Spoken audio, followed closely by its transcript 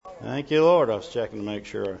Thank you, Lord. I was checking to make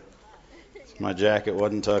sure my jacket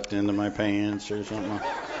wasn't tucked into my pants or something.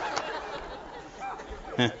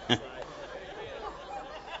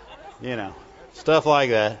 You know, stuff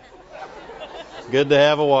like that. It's good to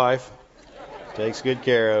have a wife. Takes good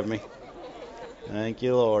care of me. Thank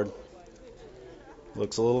you, Lord.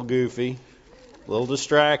 Looks a little goofy. A little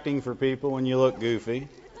distracting for people when you look goofy.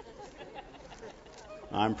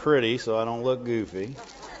 I'm pretty, so I don't look goofy.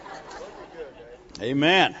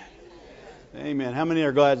 Amen. Amen. How many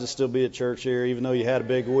are glad to still be at church here, even though you had a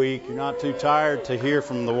big week? You're not too tired to hear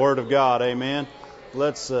from the Word of God. Amen.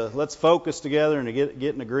 Let's focus together and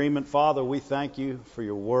get in agreement. Father, we thank you for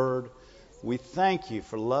your Word. We thank you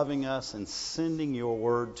for loving us and sending your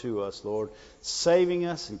Word to us, Lord, saving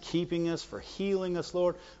us and keeping us, for healing us,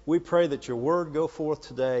 Lord. We pray that your Word go forth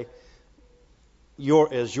today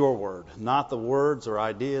as your Word, not the words or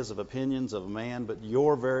ideas of opinions of man, but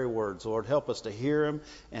your very words, Lord. Help us to hear them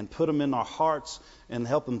and put them in our hearts and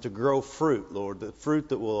help them to grow fruit, Lord, the fruit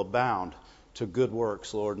that will abound to good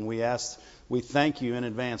works, Lord. And we thank you in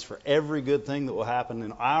advance for every good thing that will happen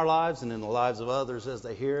in our lives and in the lives of others as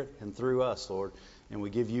they hear it and through us, Lord. And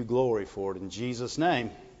we give you glory for it in Jesus'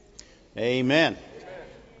 name. Amen.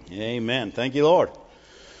 Amen. Amen. Thank you, Lord.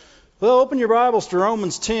 Well, open your Bibles to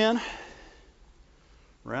Romans 10,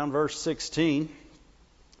 around verse 16.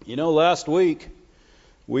 You know, last week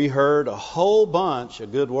we heard a whole bunch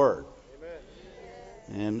of good word.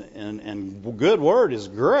 Amen. And good word is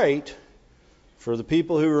great for the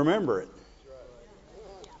people who remember it.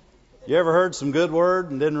 You ever heard some good word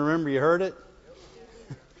and didn't remember you heard it?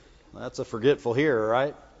 That's a forgetful hearer,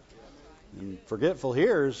 right? And forgetful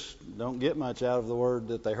hearers don't get much out of the word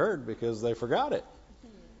that they heard because they forgot it.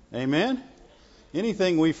 Amen?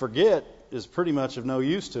 Anything we forget is pretty much of no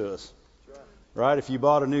use to us. Right? If you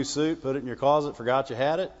bought a new suit, put it in your closet, forgot you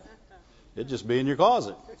had it, it'd just be in your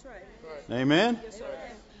closet. Amen?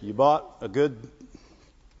 You bought a good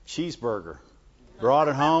cheeseburger, brought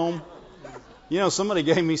it home. You know, somebody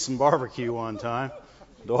gave me some barbecue one time.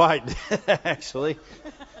 Dwight did, actually.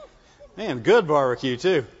 Man, good barbecue,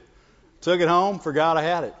 too. Took it home, forgot I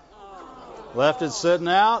had it. Left it sitting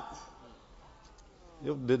out.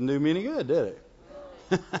 It didn't do me any good, did it?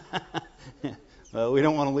 We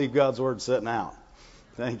don't want to leave God's Word sitting out.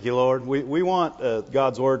 Thank you, Lord. We want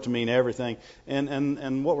God's Word to mean everything.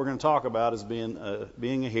 And what we're going to talk about is being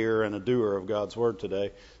a hearer and a doer of God's Word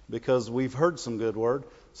today, because we've heard some good Word.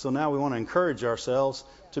 So now we want to encourage ourselves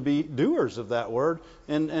to be doers of that Word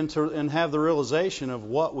and have the realization of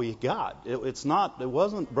what we got. It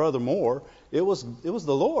wasn't Brother Moore. It was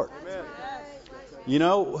the Lord. Amen. You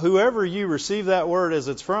know, whoever you receive that Word as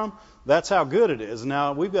it's from, that's how good it is.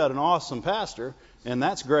 Now, we've got an awesome pastor, and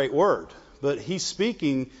that's great Word. But he's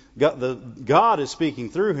speaking, God is speaking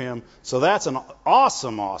through him, so that's an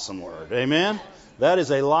awesome, awesome Word. Amen? That is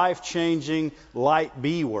a life-changing, light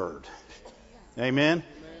be Word. Amen?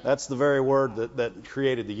 That's the very Word that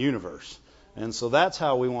created the universe. And so that's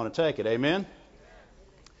how we want to take it. Amen?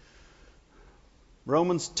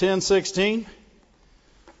 Romans 10:16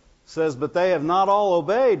 says, "But they have not all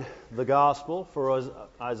obeyed the gospel, for as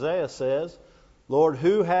Isaiah says, Lord,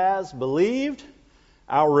 who has believed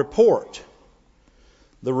our report?"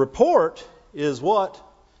 The report is what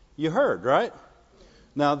you heard, right?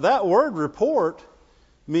 Now, that word report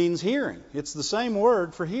means hearing. It's the same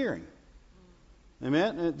word for hearing.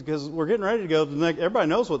 Amen? Because we're getting ready to go to the next. Everybody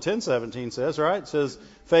knows what 10:17 says, right? It says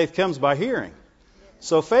faith comes by hearing.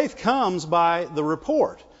 So faith comes by the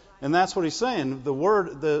report. And that's what he's saying. The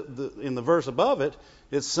word in the verse above it,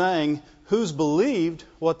 it's saying who's believed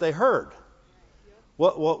what they heard.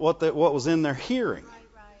 What was in their hearing.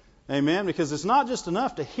 Amen? Because it's not just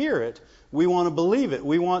enough to hear it. We want to believe it.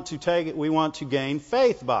 We want to take it. We want to gain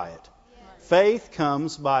faith by it. Yes. Faith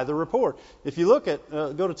comes by the report. If you look at,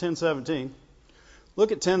 go to 10:17.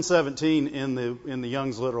 Look at 10:17 in the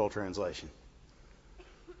Young's literal translation.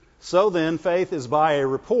 So then, faith is by a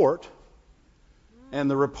report, and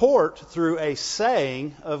the report through a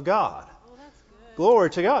saying of God. Glory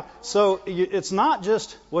to God. So it's not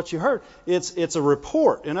just what you heard. It's a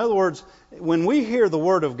report. In other words, when we hear the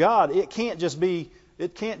Word of God, it can't just be a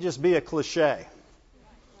cliche.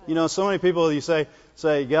 You know, so many people, you say,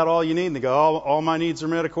 you got all you need, and they go, all my needs are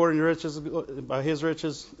met according to riches, by His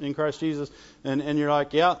riches in Christ Jesus. And you're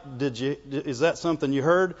like, yeah, is that something you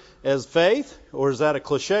heard as faith, or is that a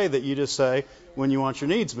cliche that you just say when you want your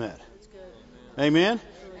needs met? Amen?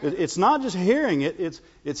 It's not just hearing it,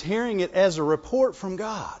 it's hearing it as a report from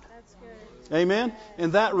God. Amen?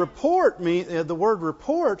 And that report, the word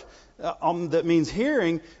report, that means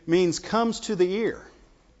hearing, means comes to the ear.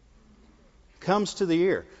 comes to the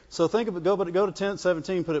ear. So think of it. Go to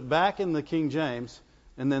 10:17. Put it back in the King James,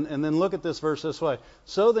 and then look at this verse this way.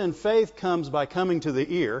 So then faith comes by coming to the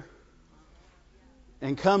ear,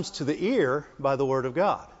 and comes to the ear by the word of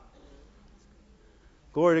God.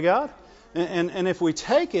 Glory to God. And if we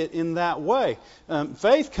take it in that way,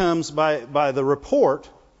 faith comes by the report,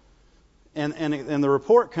 and the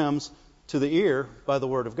report comes to the ear by the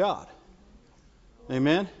word of God.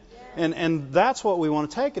 Amen. And that's what we want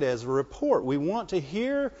to take it as, a report. We want to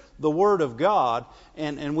hear the Word of God,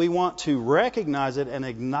 and we want to recognize it and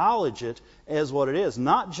acknowledge it as what it is.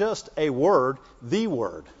 Not just a word, the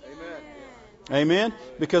Word. Amen. Amen?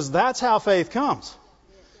 Because that's how faith comes.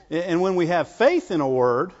 And when we have faith in a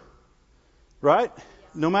word, right,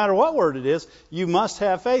 no matter what word it is, you must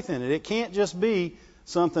have faith in it. It can't just be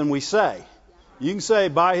something we say. You can say,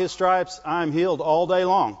 by His stripes I am healed all day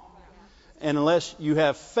long. And unless you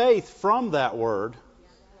have faith from that word,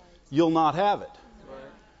 you'll not have it.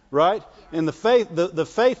 Right? And the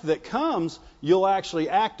faith that comes, you'll actually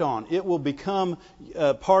act on. It will become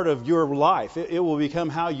part of your life. It will become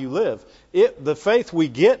how you live. The faith we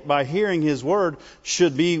get by hearing His Word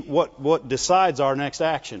should be what decides our next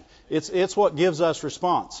action. It's what gives us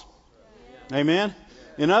response. Amen?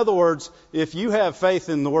 In other words, if you have faith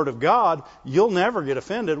in the Word of God, you'll never get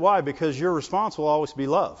offended. Why? Because your response will always be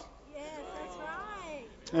love.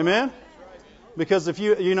 Amen? Because if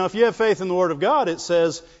you have faith in the Word of God, it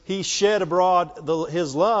says He shed abroad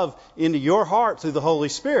His love into your heart through the Holy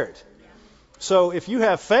Spirit. So if you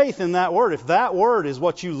have faith in that Word, if that Word is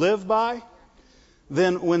what you live by,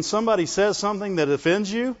 then when somebody says something that offends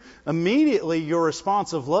you, immediately your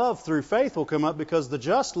response of love through faith will come up, because the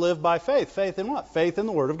just live by faith. Faith in what? Faith in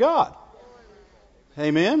the Word of God.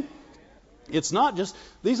 Amen? It's not just,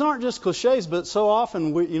 these aren't just cliches, but so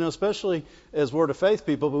often, especially as Word of Faith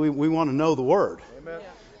people, we want to know the Word. Amen.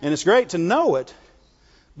 And it's great to know it,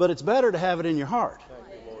 but it's better to have it in your heart.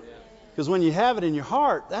 Because when you have it in your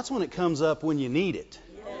heart, that's when it comes up when you need it.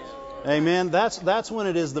 Amen. That's when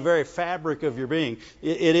it is the very fabric of your being.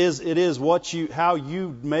 It is how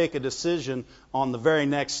you make a decision on the very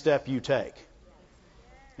next step you take.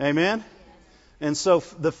 Amen. And so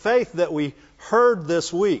the faith that we heard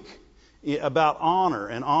this week about honor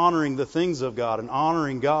and honoring the things of God and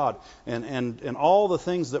honoring God and all the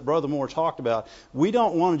things that Brother Moore talked about, we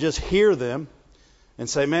don't want to just hear them and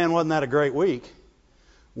say, man, wasn't that a great week?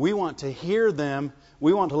 We want to hear them.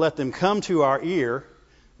 We want to let them come to our ear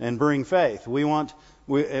and bring faith. We want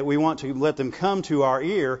to let them come to our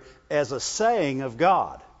ear as a saying of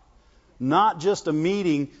God, not just a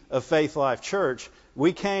meeting of Faith Life Church.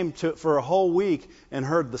 We came for a whole week and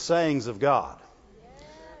heard the sayings of God.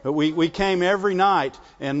 But we came every night,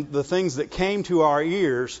 and the things that came to our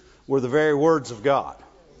ears were the very words of God.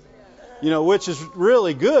 Which is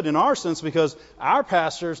really good in our sense, because our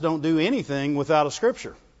pastors don't do anything without a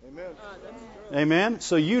Scripture. Amen. Amen.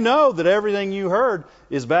 So that everything you heard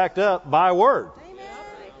is backed up by Word.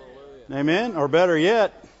 Amen. Or better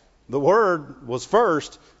yet, the Word was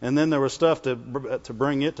first, and then there was stuff to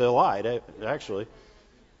bring it to light, actually.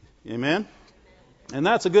 Amen. And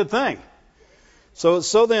that's a good thing.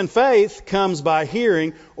 So then faith comes by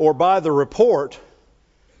hearing, or by the report.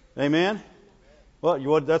 Amen?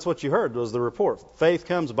 Well, that's what you heard, was the report. Faith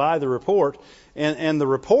comes by the report, and the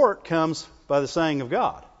report comes by the saying of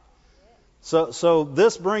God. So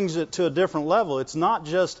this brings it to a different level. It's not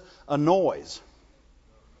just a noise.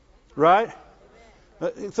 Right?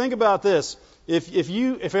 Think about this.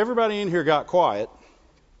 If everybody in here got quiet,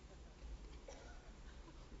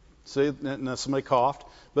 see, somebody coughed.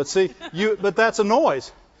 But but that's a noise.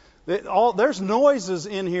 There's noises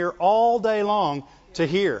in here all day long to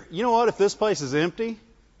hear. You know what? If this place is empty,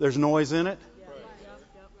 there's noise in it.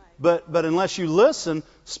 But unless you listen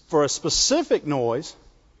for a specific noise,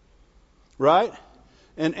 right?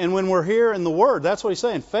 And when we're here in the Word, that's what he's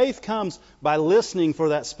saying. Faith comes by listening for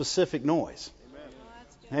that specific noise.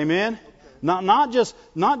 Amen? Not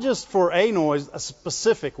just for a noise, a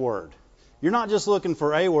specific word. You're not just looking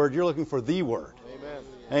for a word, you're looking for the Word.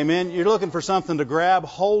 Amen. You're looking for something to grab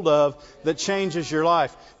hold of that changes your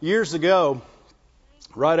life. Years ago,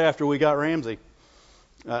 right after we got Ramsey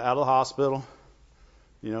out of the hospital,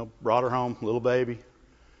 brought her home, little baby,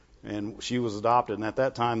 and she was adopted. And at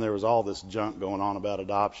that time, there was all this junk going on about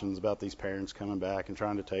adoptions, about these parents coming back and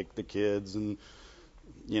trying to take the kids, and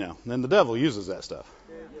then the devil uses that stuff.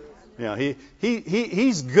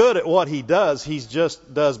 He's good at what he does. He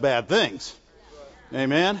just does bad things.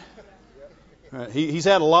 Amen. He's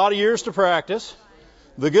had a lot of years to practice.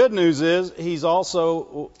 The good news is he's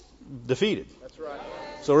also defeated. That's right.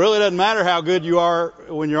 So it really doesn't matter how good you are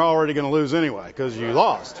when you're already going to lose anyway, because you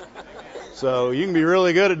lost. So you can be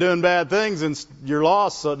really good at doing bad things and you're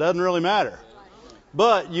lost, so it doesn't really matter.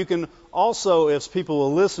 But you can also, if people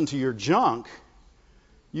will listen to your junk,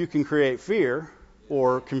 you can create fear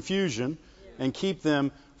or confusion and keep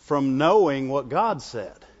them from knowing what God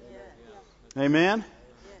said. Amen?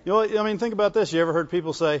 You know, I mean, think about this. You ever heard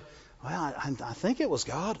people say, well, I think it was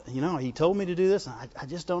God. You know, He told me to do this. And I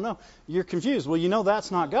just don't know. You're confused. Well, you know that's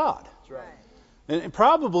not God. That's right. And it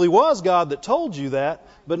probably was God that told you that,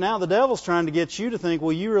 but now the devil's trying to get you to think,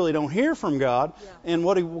 well, you really don't hear from God. Yeah. And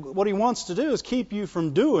what he wants to do is keep you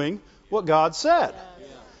from doing what God said. Yeah.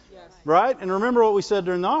 Yeah. Right? And remember what we said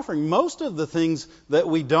during the offering. Most of the things that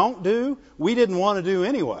we don't do, we didn't want to do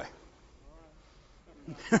anyway.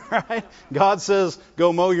 Right? God says,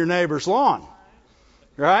 go mow your neighbor's lawn.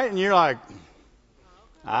 Right? And you're like,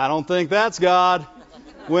 I don't think that's God.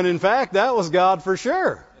 When in fact, that was God for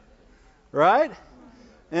sure. Right?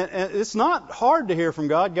 And it's not hard to hear from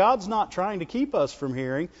God. God's not trying to keep us from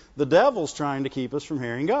hearing. The devil's trying to keep us from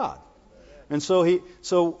hearing God. And so he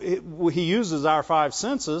uses our five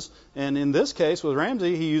senses. And in this case with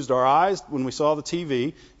Ramsey, he used our eyes when we saw the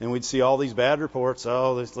TV, and we'd see all these bad reports.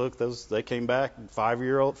 Oh, they came back 5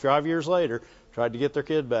 years later, tried to get their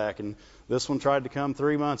kid back, and this one tried to come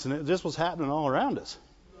 3 months, and it just was happening all around us.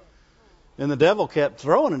 And the devil kept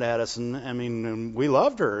throwing it at us, and I mean, and we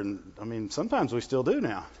loved her, and I mean, sometimes we still do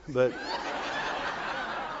now, but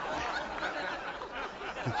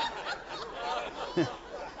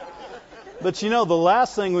but you know, the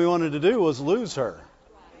last thing we wanted to do was lose her.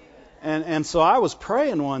 And so I was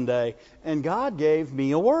praying one day, and God gave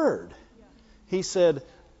me a word. He said,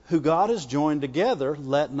 who God has joined together,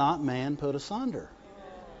 let not man put asunder.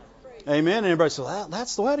 Amen. And everybody said, well,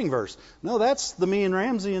 that's the wedding verse. No, that's the me and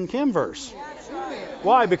Ramsey and Kim verse.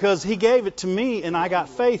 Why? Because He gave it to me and I got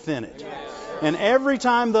faith in it. And every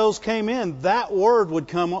time those came in, that word would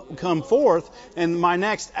come forth, and my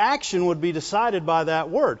next action would be decided by that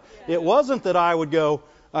word. It wasn't that I would go,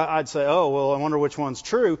 I'd say, oh, well, I wonder which one's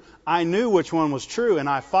true. I knew which one was true and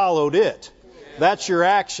I followed it. That's your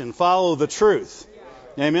action. Follow the truth.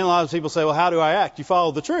 Amen. A lot of people say, well, how do I act? You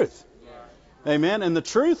follow the truth. Amen. And the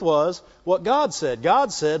truth was what God said.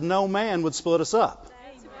 God said no man would split us up.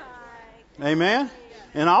 Amen.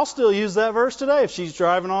 And I'll still use that verse today. If she's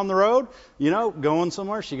driving on the road, you know, going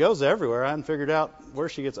somewhere, she goes everywhere. I haven't figured out where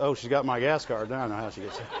she gets. Oh, she's got my gas card. I don't know how she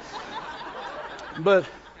gets there. But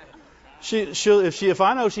if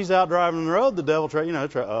I know she's out driving on the road, the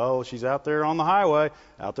devil she's out there on the highway.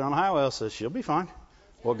 Out there on the highway, says she'll be fine.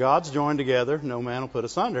 Well, God's joined together, no man will put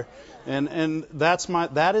asunder. And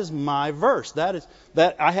that is my verse. That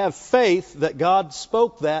I have faith that God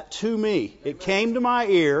spoke that to me. It came to my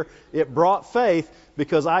ear, it brought faith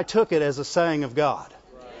because I took it as a saying of God.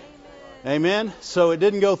 Amen. So it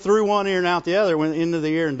didn't go through one ear and out the other, it went into the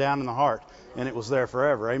ear and down in the heart. And it was there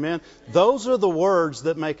forever. Amen. Those are the words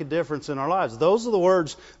that make a difference in our lives. Those are the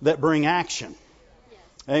words that bring action.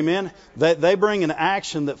 Amen. They bring an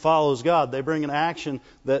action that follows God. They bring an action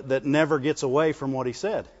that never gets away from what He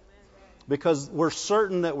said. Because we're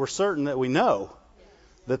certain that we know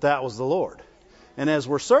that was the Lord. And as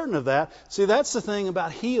we're certain of that, see, that's the thing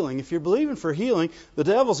about healing. If you're believing for healing, the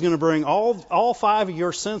devil's going to bring all five of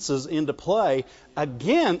your senses into play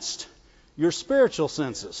against your spiritual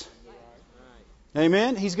senses.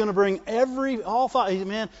 Amen. He's going to bring all five.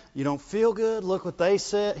 Amen. You don't feel good. Look what they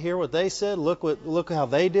said. Hear what they said. Look how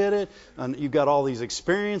they did it. And you've got all these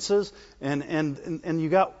experiences, and you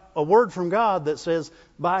got a word from God that says,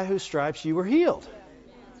 "By whose stripes you were healed."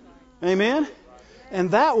 Amen.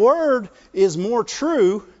 And that word is more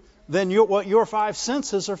true than what your five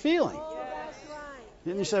senses are feeling.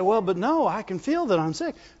 And you say, "Well, but no, I can feel that I'm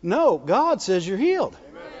sick." No, God says you're healed.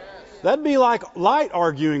 That'd be like light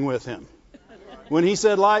arguing with Him. When He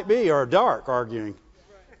said light be, or dark arguing.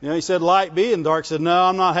 You know, He said light be, and dark said, no,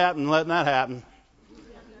 I'm not letting that happen.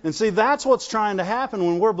 And see, that's what's trying to happen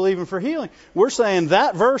when we're believing for healing. We're saying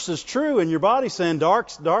that verse is true, and your body's saying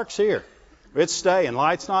dark's here. It's staying.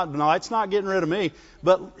 Light's not getting rid of me.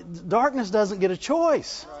 But darkness doesn't get a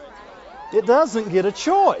choice. It doesn't get a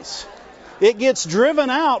choice. It gets driven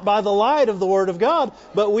out by the light of the Word of God,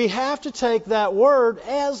 but we have to take that Word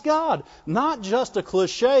as God. Not just a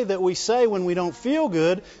cliche that we say when we don't feel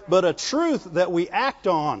good, but a truth that we act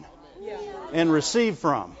on and receive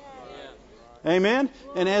from. Amen?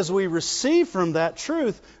 And as we receive from that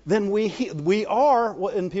truth, then we are,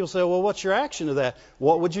 and people say, well, what's your action to that?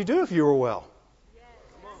 What would you do if you were well?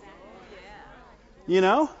 You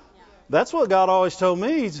know? That's what God always told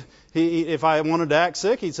me. If I wanted to act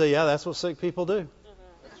sick, He'd say, yeah, that's what sick people do.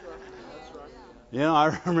 That's right. You know,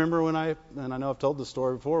 I remember and I know I've told this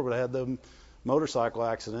story before, but I had motorcycle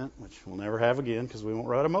accident, which we'll never have again because we won't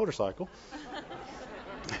ride a motorcycle.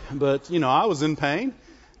 But, I was in pain,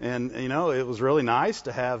 and, it was really nice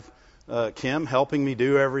to have Kim helping me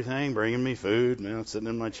do everything, bringing me food, sitting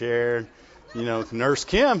in my chair. Nurse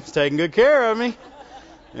Kim's taking good care of me.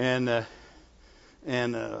 And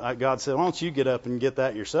God said, why don't you get up and get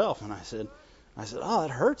that yourself? And I said, oh,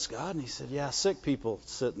 that hurts, God. And he said, yeah, sick people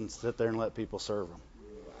sit there and let people serve them.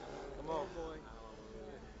 Come on, boy.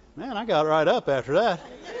 Man, I got right up after that.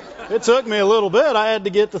 It took me a little bit. I had to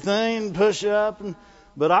get the thing, push up,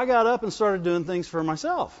 but I got up and started doing things for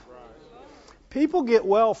myself. People get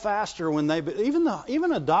well faster when even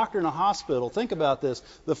a doctor in a hospital, think about this.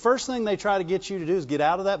 The first thing they try to get you to do is get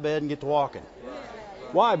out of that bed and get to walking.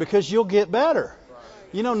 Why? Because you'll get better.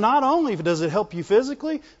 Not only does it help you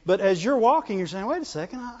physically, but as you're walking, you're saying, wait a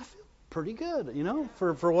second, I feel pretty good.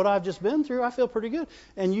 For what I've just been through, I feel pretty good.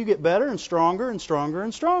 And you get better and stronger and stronger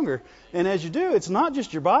and stronger. And as you do, it's not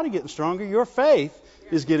just your body getting stronger, your faith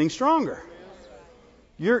is getting stronger.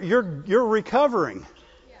 You're recovering,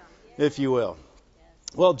 if you will.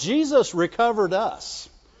 Well, Jesus recovered us.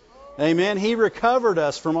 Amen. He recovered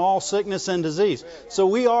us from all sickness and disease. So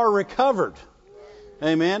we are recovered.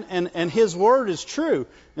 Amen. And His Word is true.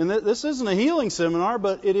 And this isn't a healing seminar,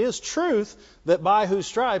 but it is truth that by whose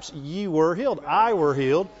stripes ye were healed. I were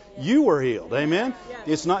healed. You were healed. Amen.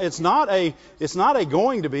 It's not a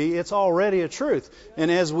going to be. It's already a truth.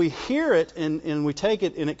 And as we hear it and we take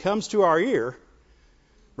it and it comes to our ear,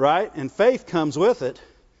 right? And faith comes with it.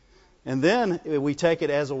 And then we take it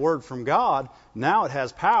as a word from God. Now it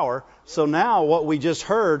has power. So now what we just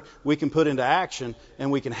heard, we can put into action and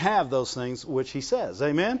we can have those things which He says.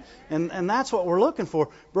 Amen? And that's what we're looking for.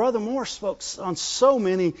 Brother Moore spoke on so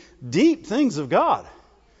many deep things of God.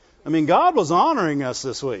 God was honoring us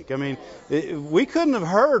this week. We couldn't have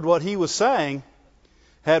heard what he was saying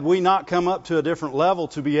had we not come up to a different level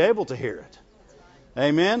to be able to hear it.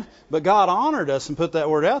 Amen. But God honored us and put that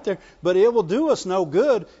word out there. But it will do us no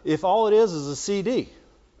good if all it is a CD.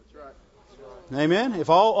 That's right. Amen. If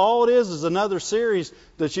all it is another series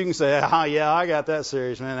that you can say, yeah, I got that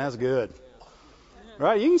series, man, that's good.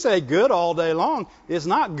 Right? You can say good all day long. It's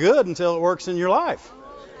not good until it works in your life.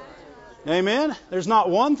 Amen. There's not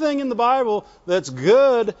one thing in the Bible that's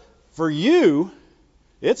good for you.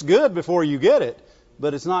 It's good before you get it,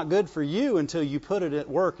 but it's not good for you until you put it at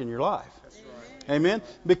work in your life. Amen.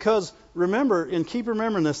 Because remember, and keep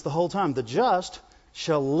remembering this the whole time, the just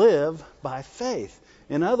shall live by faith.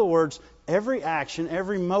 In other words, every action,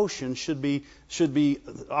 every motion should be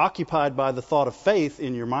occupied by the thought of faith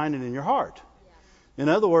in your mind and in your heart. In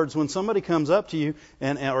other words, when somebody comes up to you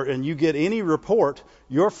and you get any report,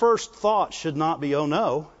 your first thought should not be, oh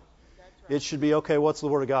no. It should be, okay, what's the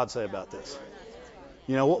Word of God say about this?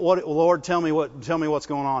 What Lord, tell me what's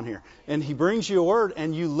going on here. And He brings you a word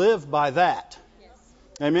and you live by that.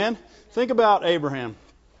 Amen? Think about Abraham.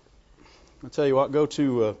 I'll tell you what, go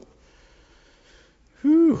to,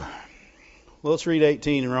 let's read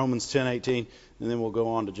 18 in Romans 10:18, and then we'll go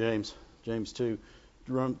on to James 2.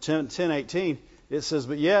 10:18, it says,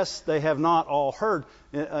 but yes, they have not all heard.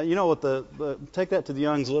 Take that to the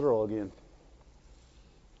Young's Literal again.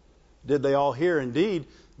 Did they all hear? Indeed,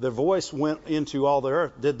 their voice went into all the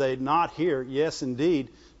earth. Did they not hear? Yes, indeed.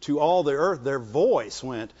 To all the earth, their voice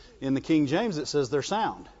went. In the King James, it says their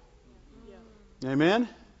sound. Amen?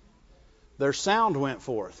 Their sound went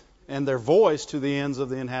forth, and their voice to the ends of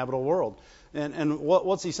the inhabitable world. And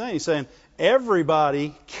what's he saying? He's saying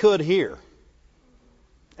everybody could hear.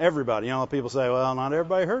 Everybody. People say, well, not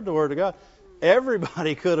everybody heard the Word of God.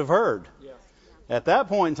 Everybody could have heard. At that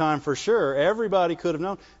point in time, for sure, everybody could have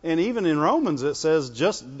known. And even in Romans, it says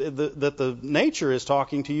just that the nature is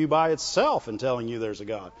talking to you by itself and telling you there's a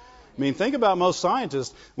God. Think about most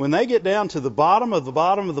scientists. When they get down to the bottom of the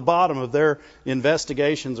bottom of the bottom of their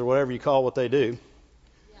investigations or whatever you call what they do,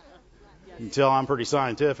 you can tell I'm pretty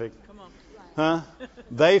scientific. Huh?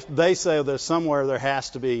 They say there's somewhere there has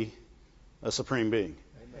to be a supreme being.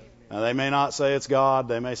 Now, they may not say it's God.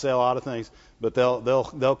 They may say a lot of things. But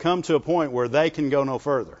they'll come to a point where they can go no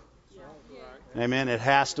further. Amen. It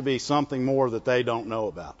has to be something more that they don't know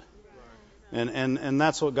about. And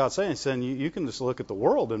that's what God's saying. He's saying you can just look at the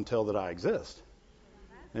world and tell that I exist.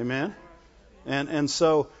 Amen. And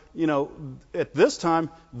so, at this time,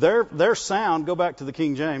 their sound, go back to the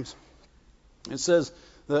King James. It says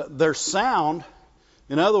their sound,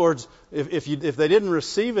 in other words, if they didn't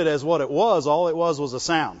receive it as what it was, all it was a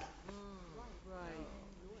sound.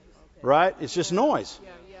 Right? It's just noise.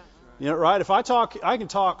 Right? If I can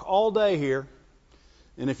talk all day here,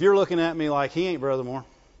 and if you're looking at me like he ain't Brother Moore,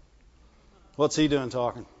 what's he doing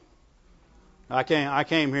talking? I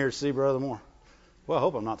came here to see Brother Moore. Well, I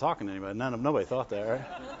hope I'm not talking to anybody. Nobody thought that, right?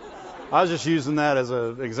 I was just using that as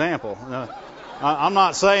an example. I'm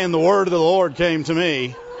not saying the word of the Lord came to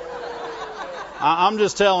me. I'm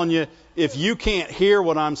just telling you, if you can't hear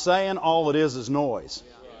what I'm saying, all it is noise.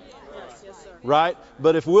 Right?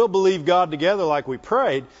 But if we'll believe God together like we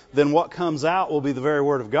prayed, then what comes out will be the very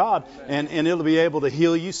Word of God. And it'll be able to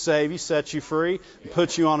heal you, save you, set you free,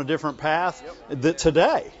 put you on a different path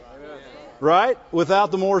today. Right?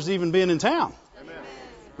 Without the Moores even being in town.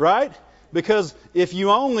 Right? Because if you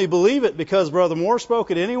only believe it because Brother Moore spoke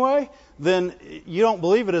it anyway, then you don't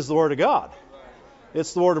believe it as the Word of God.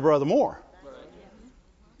 It's the Word of Brother Moore.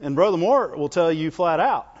 And Brother Moore will tell you flat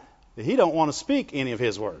out that he don't want to speak any of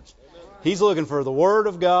his words. He's looking for the Word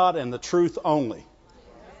of God and the truth only.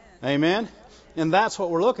 Amen? And that's what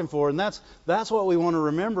we're looking for. And that's what we want to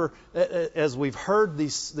remember as we've heard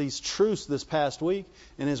these truths this past week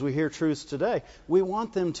and as we hear truths today. We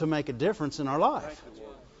want them to make a difference in our life.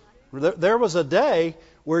 There was a day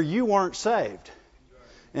where you weren't saved.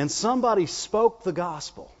 And somebody spoke the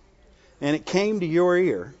gospel. And it came to your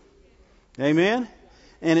ear. Amen?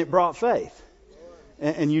 And it brought faith.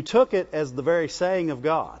 And you took it as the very saying of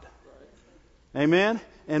God. Amen?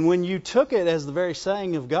 And when you took it as the very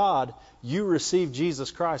saying of God, you received Jesus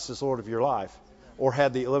Christ as Lord of your life. Or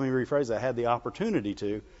let me rephrase that, had the opportunity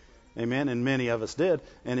to. Amen? And many of us did.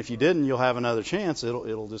 And if you didn't, you'll have another chance.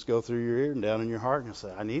 It'll just go through your ear and down in your heart and you'll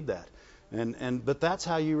say, I need that. But that's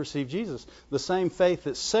how you receive Jesus. The same faith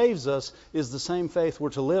that saves us is the same faith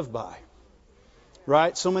we're to live by.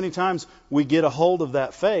 Right? So many times we get a hold of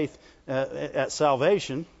that faith at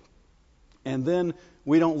salvation, and then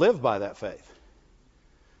we don't live by that faith.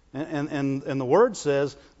 And the Word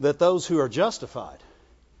says that those who are justified,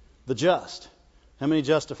 the just. How many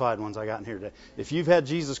justified ones I got in here today? If you've had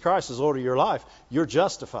Jesus Christ as Lord of your life, you're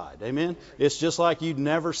justified. Amen? It's just like you'd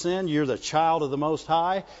never sinned. You're the child of the Most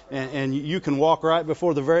High, and you can walk right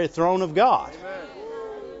before the very throne of God.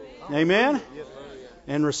 Amen?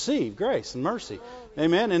 And receive grace and mercy.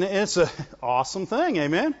 Amen? And it's an awesome thing.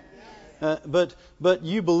 Amen? But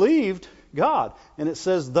you believed God. And it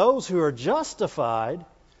says those who are justified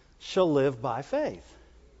shall live by faith.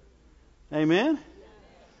 Amen?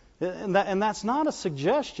 And that's not a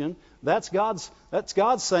suggestion. That's God's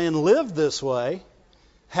saying live this way.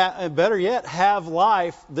 Better yet, have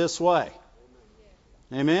life this way.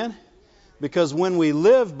 Amen? Because when we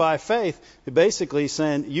live by faith, it basically is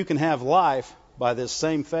saying you can have life by this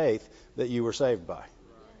same faith that you were saved by.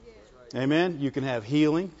 Amen? You can have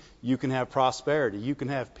healing. You can have prosperity. You can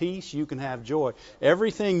have peace. You can have joy.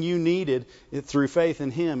 Everything you needed through faith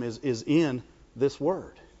in Him is in this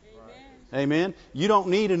Word. Amen? You don't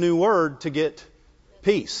need a new word to get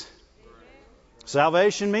peace.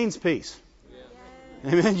 Salvation means peace.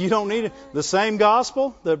 Amen? You don't need it. The same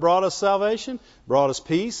gospel that brought us salvation brought us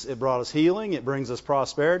peace. It brought us healing. It brings us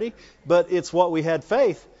prosperity. But it's what we had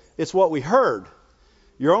faith. It's what we heard.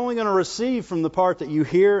 You're only going to receive from the part that you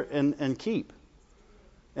hear and keep.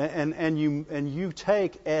 And you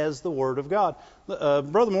take as the Word of God.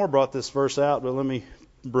 Brother Moore brought this verse out, but let me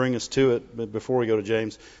bring us to it before we go to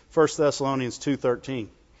James. 1 Thessalonians 2:13.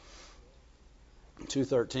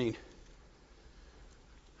 2:13.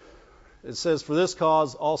 It says, for this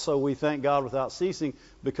cause also we thank God without ceasing,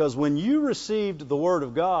 because when you received the Word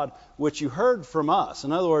of God, which you heard from us.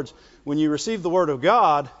 In other words, when you received the Word of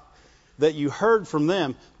God that you heard from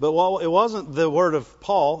them, but it wasn't the Word of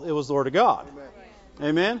Paul, it was the Word of God. Amen?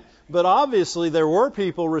 Amen? But obviously there were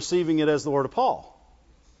people receiving it as the Word of Paul.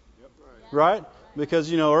 Right?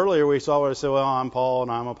 Because, earlier we saw where they said, well, I'm Paul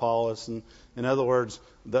and I'm Apollos. And in other words,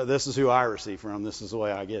 this is who I receive from. This is the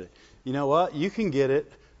way I get it. You know what? You can get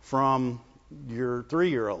it from your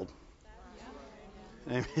 3-year-old.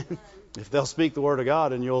 Amen. If they'll speak the Word of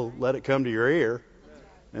God and you'll let it come to your ear,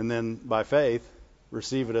 and then by faith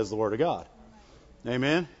receive it as the Word of God.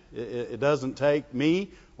 Amen. It doesn't take me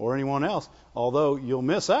or anyone else, although you'll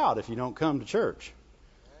miss out if you don't come to church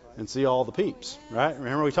and see all the peeps, right?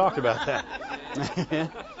 Remember we talked about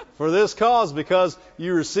that. For this cause, because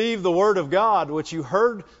you received the Word of God, which you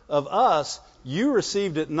heard of us, you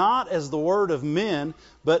received it not as the word of men,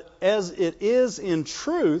 but as it is in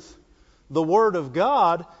truth, the Word of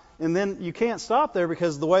God. And then you can't stop there,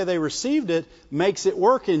 because the way they received it makes it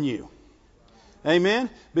work in you. Amen?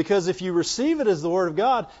 Because if you receive it as the Word of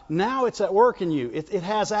God, now it's at work in you. It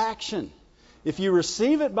has action. If you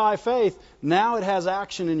receive it by faith, now it has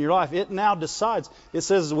action in your life. It now decides. It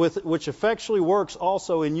says, which effectually works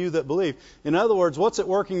also in you that believe. In other words, what's it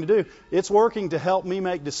working to do? It's working to help me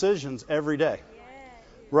make decisions every day.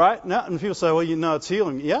 Right? Now, and people say, well, it's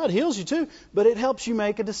healing. Yeah, it heals you too. But it helps you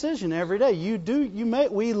make a decision every day.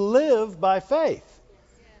 We live by faith.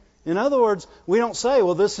 In other words, we don't say,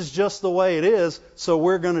 well, this is just the way it is, so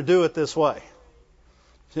we're going to do it this way.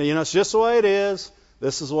 So, it's just the way it is.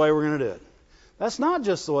 This is the way we're going to do it. That's not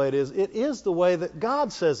just the way it is. It is the way that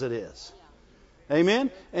God says it is.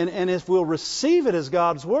 Amen? And if we'll receive it as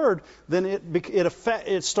God's Word, then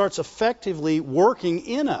it starts effectively working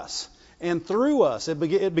in us and through us.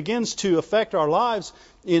 It begins to affect our lives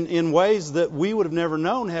in ways that we would have never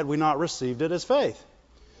known had we not received it as faith.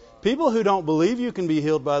 People who don't believe you can be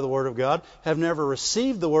healed by the Word of God have never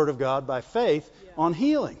received the Word of God by faith on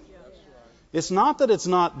healing. It's not that it's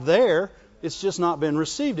not there, it's just not been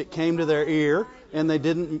received. It came to their ear and they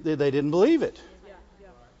didn't believe it.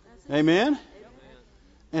 Amen?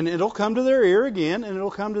 And it'll come to their ear again, and it'll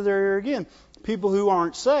come to their ear again. People who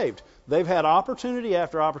aren't saved, they've had opportunity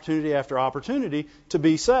after opportunity after opportunity to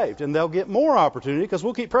be saved. And they'll get more opportunity because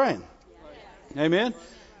we'll keep praying. Amen?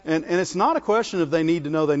 And it's not a question of they need to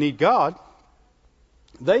know they need God.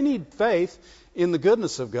 They need faith in the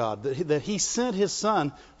goodness of God, that He sent His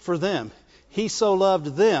Son for them. He so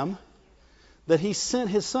loved them that He sent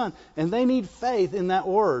His Son. And they need faith in that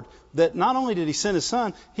word, that not only did He send His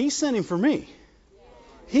Son, He sent Him for me.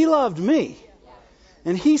 He loved me.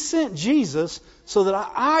 And He sent Jesus so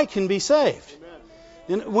that I can be saved.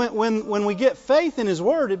 And when we get faith in His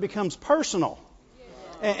Word, it becomes personal.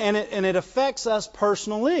 And it affects us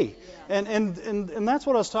personally. And that's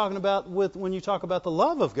what I was talking about when you talk about the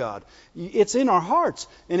love of God. It's in our hearts.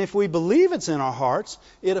 And if we believe it's in our hearts,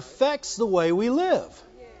 it affects the way we live.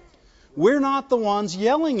 We're not the ones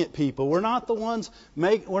yelling at people. We're not the ones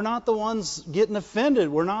getting offended.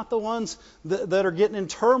 We're not the ones that are getting in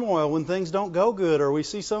turmoil when things don't go good, or we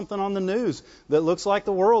see something on the news that looks like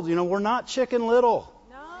the world. We're not Chicken Little.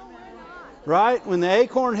 No, we're not. Right? When the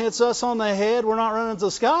acorn hits us on the head, we're not running,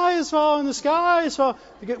 the sky is falling, the sky is falling.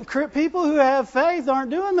 People who have faith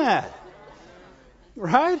aren't doing that.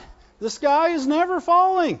 Right? The sky is never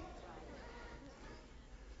falling.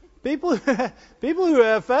 People who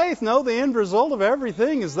have faith know the end result of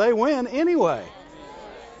everything is they win anyway.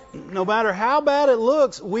 No matter how bad it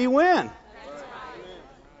looks, we win.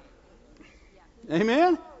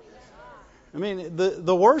 Amen? I mean,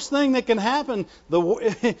 the worst thing that can happen,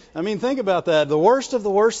 think about that. The worst of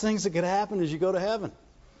the worst things that could happen is you go to heaven.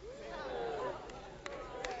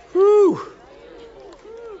 Whew.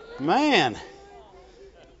 Man.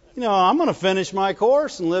 I'm going to finish my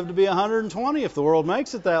course and live to be 120 if the world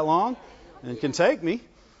makes it that long and can take me.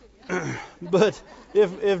 But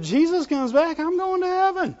if Jesus comes back, I'm going to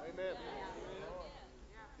heaven.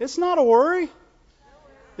 It's not a worry.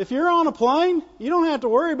 If you're on a plane, you don't have to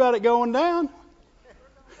worry about it going down.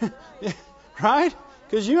 Right?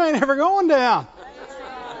 Because you ain't ever going down.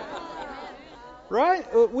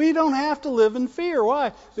 Right? We don't have to live in fear.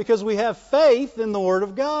 Why? Because we have faith in the Word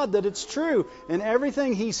of God that it's true. And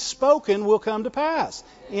everything He's spoken will come to pass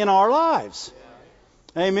in our lives.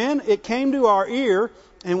 Amen? It came to our ear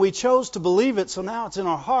and we chose to believe it, so now it's in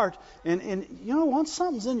our heart. And once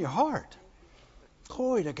something's in your heart,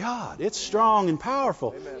 glory to God, it's strong and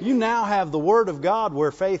powerful. Amen. You now have the Word of God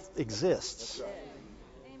where faith exists.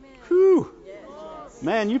 Amen. Whew.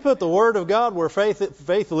 Man, you put the Word of God where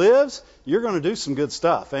faith lives, you're going to do some good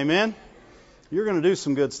stuff. Amen? You're going to do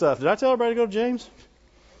some good stuff. Did I tell everybody to go to James?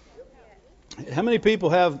 How many people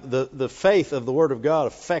have the faith of the Word of God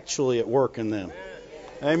effectually at work in them?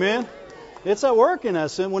 Amen? It's at work in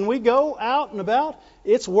us. And when we go out and about,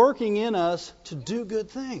 it's working in us to do good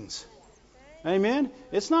things. Amen?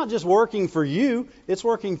 It's not just working for you, it's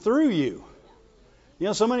working through you.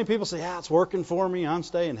 So many people say, it's working for me, I'm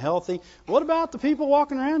staying healthy. What about the people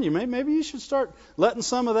walking around you? Maybe you should start letting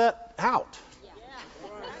some of that out.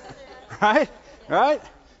 Right? Right?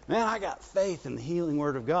 Man, I got faith in the healing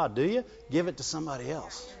Word of God. Do you? Give it to somebody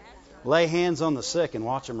else. Lay hands on the sick and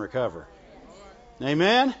watch them recover.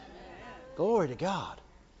 Amen? Glory to God.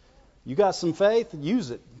 You got some faith? Use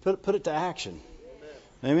it. Put it to action.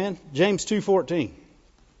 Amen? James 2:14.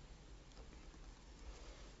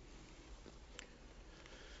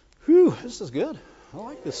 Whew, this is good. I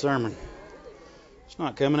like this sermon. It's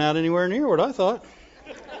not coming out anywhere near what I thought.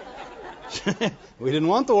 We didn't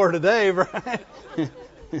want the Word of Dave, right?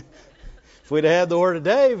 If we'd have had the Word of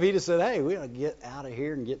Dave, he'd have said, hey, we got to get out of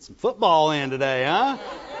here and get some football in today, huh?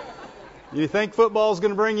 You think football's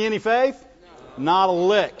going to bring you any faith? No. Not a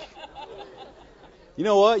lick. You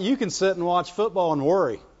know what? You can sit and watch football and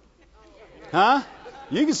worry. Huh?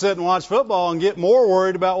 You can sit and watch football and get more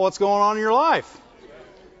worried about what's going on in your life.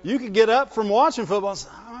 You could get up from watching football and say,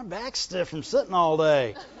 my back's stiff from sitting all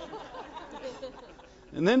day.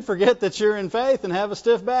 And then forget that you're in faith and have a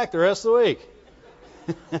stiff back the rest of the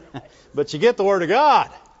week. But you get the Word of God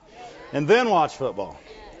and then watch football.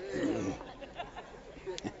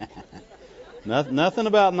 Nothing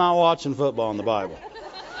about not watching football in the Bible.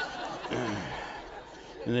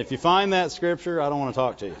 And if you find that scripture, I don't want to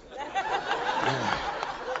talk to you.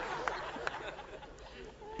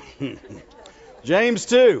 James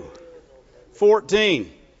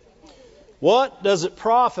 2:14. What does it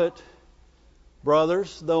profit,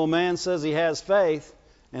 brothers, though a man says he has faith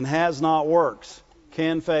and has not works?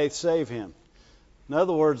 Can faith save him? In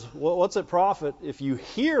other words, what's it profit if you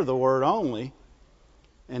hear the word only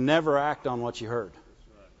and never act on what you heard?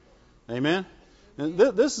 Amen? And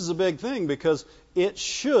this is a big thing because it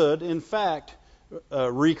should, in fact,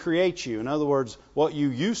 recreate you. In other words, what you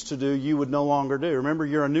used to do, you would no longer do. Remember,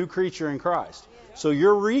 you're a new creature in Christ. So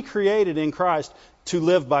you're recreated in Christ to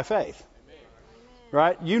live by faith.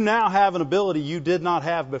 Right? You now have an ability you did not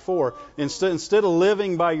have before. Instead of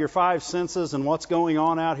living by your five senses and what's going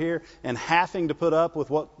on out here and having to put up with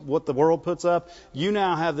what the world puts up, you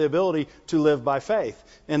now have the ability to live by faith.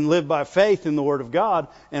 And live by faith in the Word of God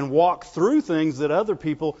and walk through things that other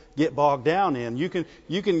people get bogged down in. You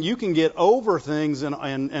can get over things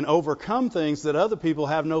and overcome things that other people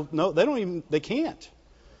have they can't.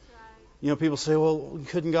 You know, people say, well,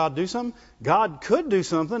 couldn't God do something? God could do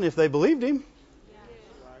something if they believed Him.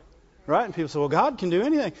 Right? And people say, well, God can do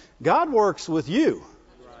anything. God works with you.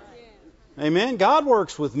 Amen? God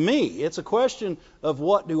works with me. It's a question of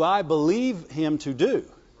what do I believe Him to do.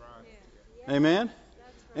 Amen?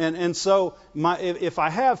 And so if I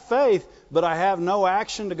have faith, but I have no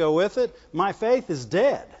action to go with it, my faith is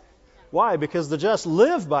dead. Why? Because the just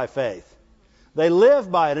live by faith. They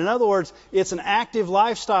live by it. In other words, it's an active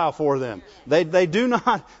lifestyle for them. They do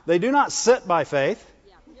not sit by faith.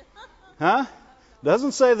 Huh?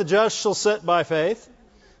 Doesn't say the just shall sit by faith. It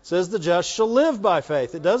says the just shall live by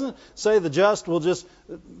faith. It doesn't say the just will just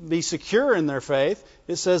be secure in their faith.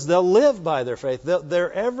 It says they'll live by their faith.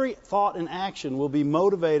 Their every thought and action will be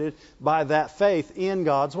motivated by that faith in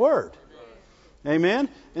God's Word. Amen?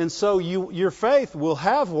 And so your faith will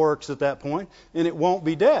have works at that point, and it won't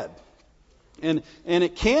be dead. And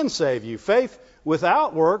it can save you. Faith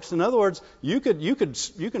without works, in other words, you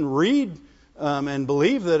can read and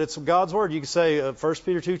believe that it's God's Word. You can say 1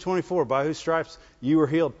 Peter 2:24, by whose stripes you were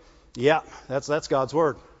healed. Yeah, that's God's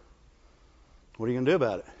Word. What are you going to do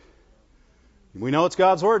about it? We know it's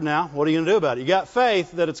God's Word now. What are you going to do about it? You got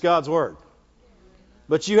faith that it's God's Word.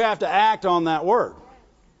 But you have to act on that Word.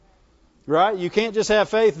 Right? You can't just have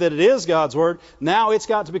faith that it is God's Word. Now it's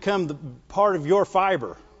got to become part of your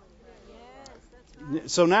fiber.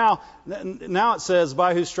 So now it says,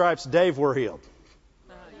 by whose stripes Dave were healed.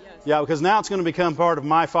 Yeah, because now it's going to become part of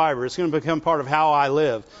my fiber. It's going to become part of how I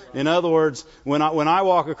live. In other words, when I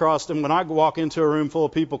walk across them, when I walk into a room full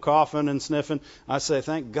of people coughing and sniffing, I say,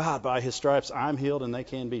 thank God by His stripes I'm healed, and they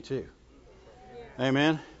can be too.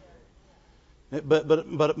 Amen.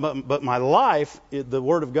 But my life, the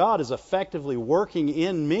Word of God is effectively working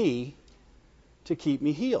in me to keep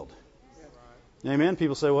me healed. Amen.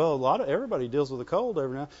 People say, well, everybody deals with a cold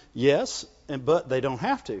every now. Yes, but they don't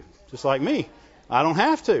have to. Just like me. I don't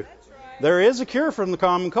have to. There is a cure from the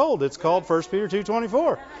common cold. It's called 1 Peter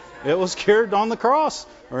 2:24. It was cured on the cross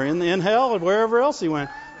or in hell or wherever else He went.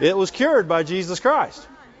 It was cured by Jesus Christ.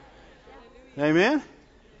 Amen?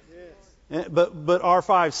 But our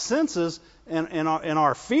five senses and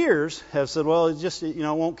our fears have said, well, it just, it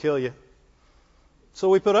won't kill you. So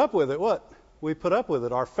we put up with it. What? We put up with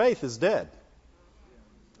it. Our faith is dead.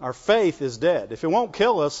 Our faith is dead. If it won't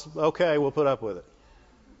kill us, okay, we'll put up with it.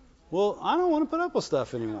 Well, I don't want to put up with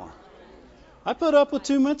stuff anymore. I put up with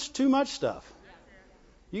too much stuff.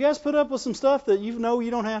 You guys put up with some stuff that you know you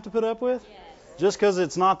don't have to put up with? Just because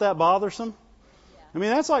it's not that bothersome? I mean,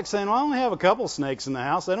 that's like saying, well, I only have a couple snakes in the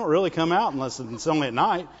house. They don't really come out unless it's only at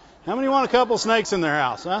night. How many want a couple snakes in their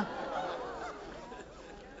house, huh?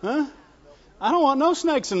 Huh? I don't want no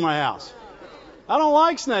snakes in my house. I don't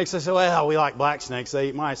like snakes. They say, well, we like black snakes. They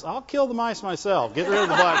eat mice. I'll kill the mice myself. Get rid of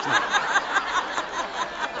the black snakes.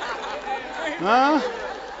 Huh?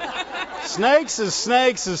 Snakes is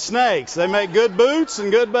snakes is snakes. They make good boots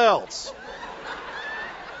and good belts.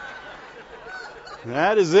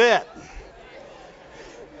 That is it.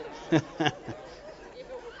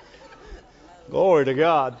 Glory to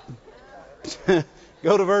God.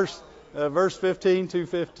 Go to verse 15,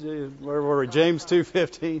 2:15. Where were we? James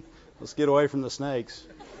 2:15. Let's get away from the snakes.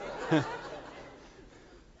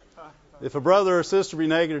 If a brother or sister be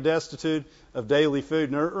naked or destitute of daily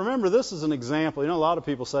food. Now remember, this is an example. A lot of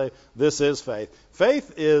people say this is faith.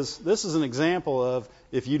 This is an example of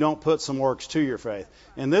if you don't put some works to your faith.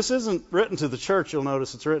 And this isn't written to the church, you'll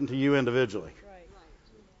notice it's written to you individually.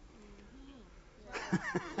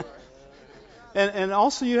 And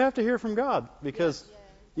also you have to hear from God, because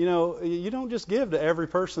you know, you don't just give to every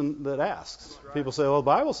person that asks. People say, well, the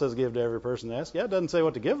Bible says give to every person that asks. Yeah, it doesn't say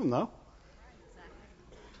what to give them, though.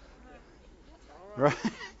 Right?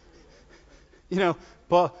 You know,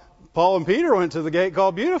 Paul and Peter went to the gate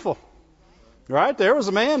called Beautiful. Right? There was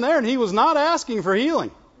a man there, and he was not asking for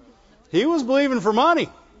healing. He was believing for money.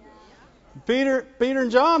 Peter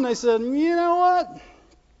and John, they said, you know what?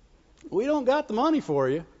 We don't got the money for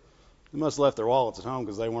you. They must have left their wallets at home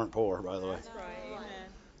because they weren't poor, by the way.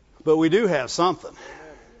 But we do have something.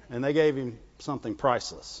 And they gave him something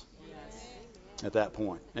priceless at that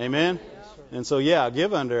point. Amen? And so, yeah,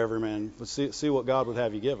 give unto every man. See what God would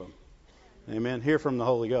have you give him. Amen? Hear from the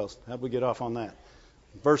Holy Ghost. How'd we get off on that?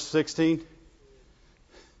 Verse 16.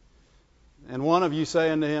 And one of you say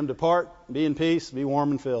unto him, depart, be in peace, be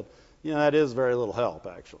warm and filled. You know, that is very little help,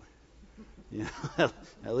 actually. You know,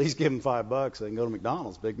 at least give them $5. They can go to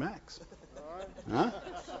McDonald's, Big Macs. Huh?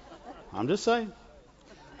 I'm just saying.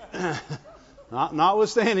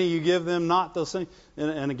 Notwithstanding, you give them not those things.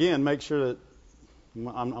 And again, make sure that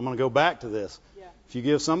I'm going to go back to this. If you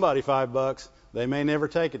give somebody $5, they may never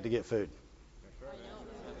take it to get food.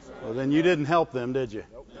 Well, then you didn't help them, did you?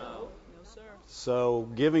 No, sir. So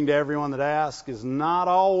giving to everyone that asks is not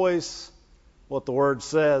always what the Word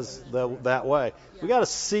says that way. We got to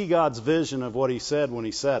see God's vision of what He said when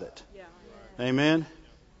He said it. Amen.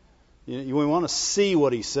 We want to see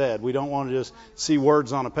what He said. We don't want to just see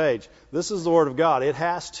words on a page. This is the Word of God. It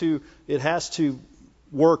has to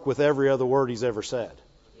work with every other word He's ever said.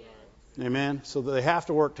 Amen. So they have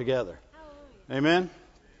to work together. Amen.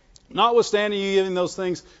 Notwithstanding you giving those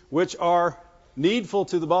things which are needful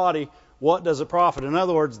to the body, what does it profit? In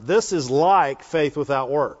other words, this is like faith without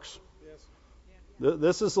works.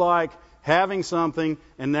 This is like having something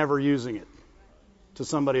and never using it to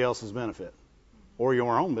somebody else's benefit, or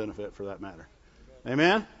your own benefit for that matter.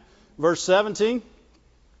 Amen? Verse 17.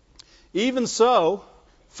 Even so,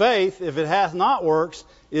 faith, if it hath not works,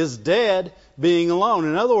 is dead, being alone.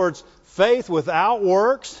 In other words, faith without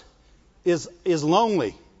works is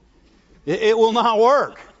lonely. It will not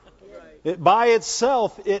work. By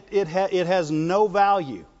itself, it has no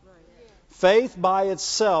value. Faith by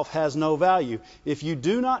itself has no value. If you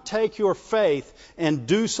do not take your faith and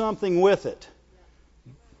do something with it,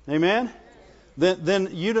 amen?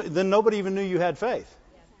 Then nobody even knew you had faith.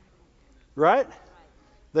 Right?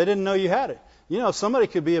 They didn't know you had it. You know, somebody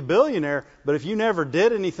could be a billionaire, but if you never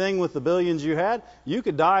did anything with the billions you had, you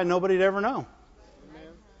could die and nobody'd ever know.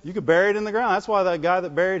 You could bury it in the ground. That's why that guy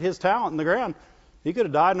that buried his talent in the ground, he could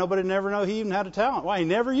have died and nobody'd never know he even had a talent. Why? He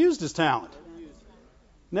never used his talent.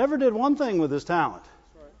 Never did one thing with his talent.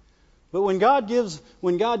 But when God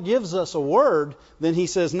gives us a word, then He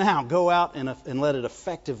says, now go out and let it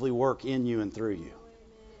effectively work in you and through you.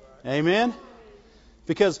 Amen?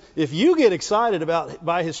 Because if you get excited about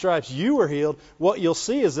by His stripes you were healed, what you'll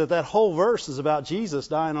see is that whole verse is about Jesus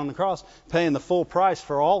dying on the cross, paying the full price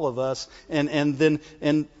for all of us, and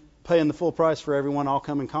paying the full price for everyone I'll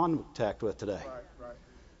come in contact with today.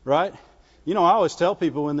 Right? You know, I always tell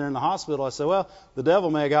people when they're in the hospital, I say, well, the devil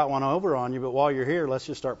may have got one over on you, but while you're here, let's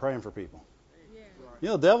just start praying for people. You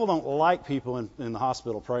know, the devil don't like people in the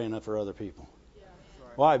hospital praying for other people.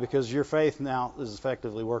 Why? Because your faith now is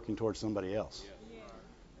effectively working towards somebody else.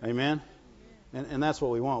 Amen? And that's what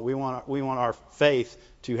we want. We want our faith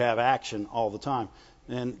to have action all the time.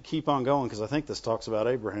 And keep on going, because I think this talks about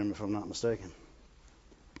Abraham, if I'm not mistaken.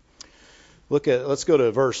 Let's go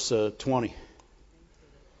to verse 20.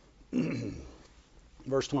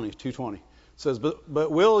 Verse 20, 2:20. It says, But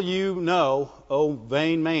will you know, O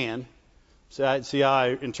vain man. See how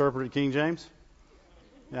I interpreted King James?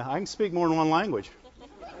 Yeah, I can speak more than one language.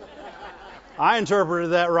 I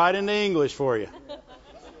interpreted that right into English for you.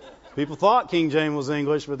 People thought King James was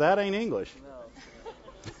English, but that ain't English.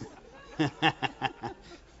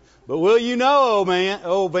 But will you know,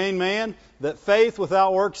 O vain man, that faith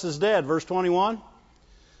without works is dead? Verse 21.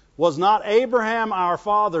 Was not Abraham our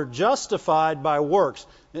father justified by works?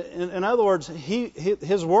 In other words,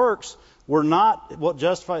 his works were not what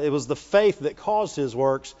justified. It was the faith that caused his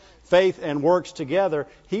works. Faith and works together.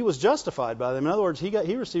 He was justified by them. In other words, he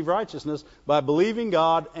received righteousness by believing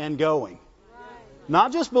God and going.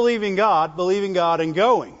 Not just believing God and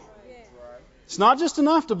going. It's not just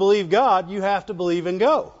enough to believe God. You have to believe and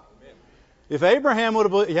go. If Abraham would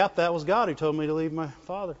have believed, yep, that was God who told me to leave my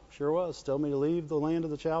father. Sure was. Told me to leave the land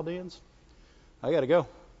of the Chaldeans. I got to go.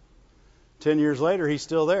 10 years later, he's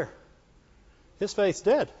still there. His faith's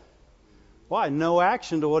dead. Why? No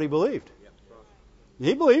action to what he believed.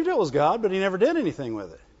 He believed it was God, but he never did anything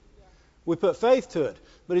with it. We put faith to it.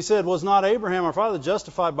 But he said, was not Abraham our father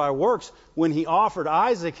justified by works when he offered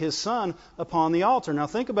Isaac his son upon the altar? Now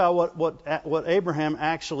think about what Abraham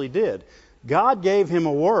actually did. God gave him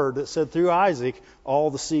a word that said through Isaac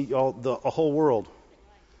the whole world.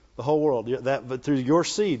 The whole world. But through your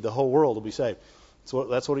seed, the whole world will be saved. So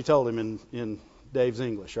that's what he told him in Dave's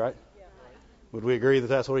English, right? Would we agree that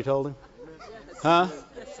that's what he told him? Huh?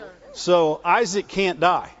 So Isaac can't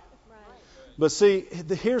die. But see,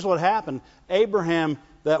 here's what happened. Abraham,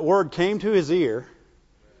 that word came to his ear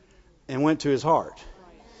and went to his heart.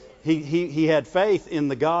 He had faith in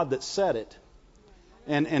the God that said it.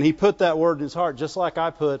 And he put that word in his heart, just like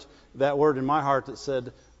I put that word in my heart that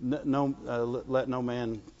said, let no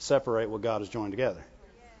man separate what God has joined together.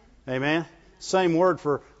 Amen? Same word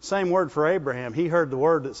for Abraham. He heard the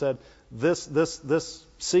word that said, this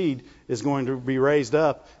seed is going to be raised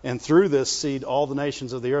up, and through this seed all the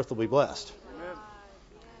nations of the earth will be blessed.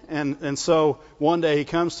 And so one day he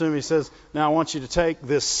comes to him, he says, now I want you to take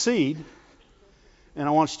this seed, and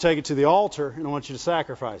I want you to take it to the altar, and I want you to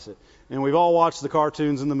sacrifice it. And we've all watched the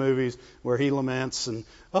cartoons and the movies where he laments, and,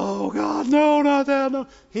 oh God, no, not that, no.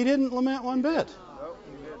 He didn't lament one bit.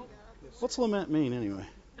 What's lament mean anyway?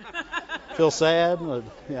 Feel sad?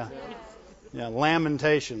 Yeah. Yeah,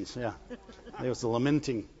 lamentations. Yeah. It was the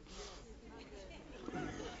lamenting.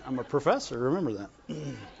 I'm a professor, remember that.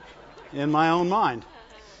 In my own mind.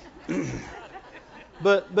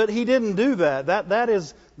 But he didn't do that. That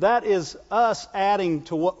is us adding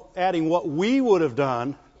what we would have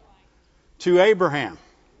done to Abraham.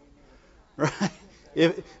 Right?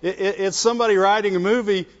 It's somebody writing a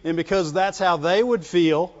movie, and because that's how they would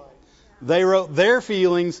feel, they wrote their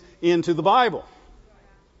feelings into the Bible.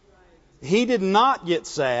 He did not get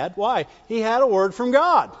sad. Why? He had a word from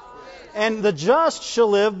God. And the just shall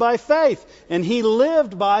live by faith. And he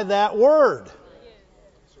lived by that word.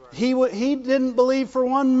 He didn't believe for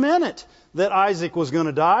 1 minute that Isaac was going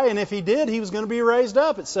to die. And if he did, he was going to be raised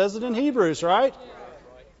up. It says it in Hebrews, right?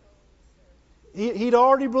 He'd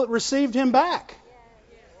already received him back.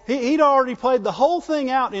 He'd already played the whole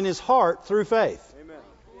thing out in his heart through faith.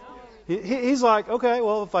 He's like, okay,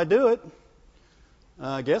 well, if I do it,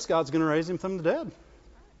 I guess God's going to raise him from the dead.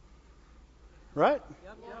 Right?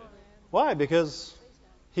 Why? Because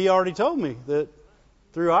he already told me that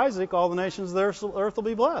through Isaac, all the nations of the earth will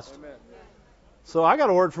be blessed. So I got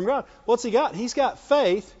a word from God. What's he got? He's got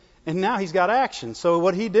faith, and now he's got action. So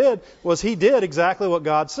what he did was he did exactly what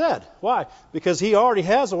God said. Why? Because he already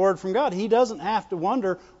has a word from God. He doesn't have to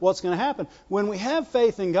wonder what's going to happen. When we have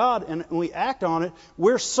faith in God and we act on it,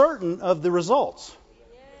 we're certain of the results.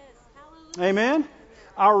 Amen?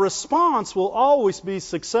 Our response will always be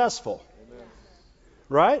successful.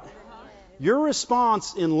 Right? Your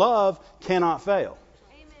response in love cannot fail.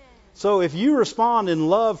 So if you respond in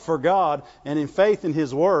love for God and in faith in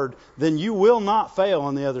His Word, then you will not fail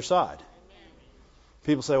on the other side.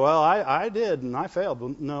 People say, well, I did and I failed.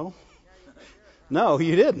 Well, no. No,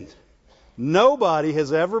 you didn't. Nobody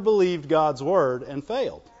has ever believed God's Word and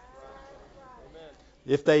failed.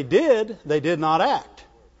 If they did not act.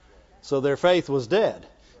 So their faith was dead.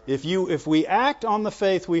 If we act on the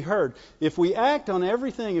faith we heard, if we act on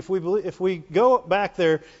everything, if we go back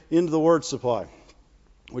there into the Word Supply,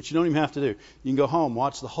 which you don't even have to do. You can go home,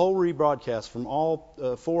 watch the whole rebroadcast from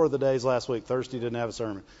all 4 of the days last week. Thursday didn't have a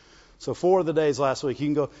sermon. So 4 of the days last week, you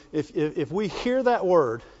can go. If we hear that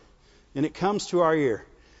word and it comes to our ear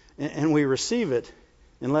and we receive it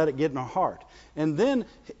and let it get in our heart, and then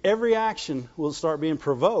every action will start being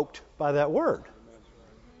provoked by that word.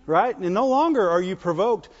 Right? And no longer are you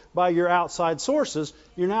provoked by your outside sources.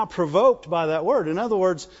 You're now provoked by that word. In other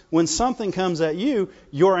words, when something comes at you,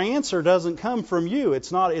 your answer doesn't come from you.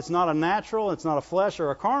 It's not a natural, it's not a flesh or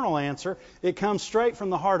a carnal answer. It comes straight from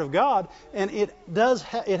the heart of God, and it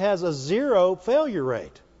has a 0 failure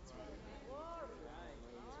rate.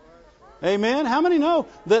 Amen? How many know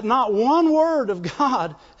that not one word of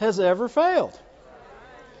God has ever failed?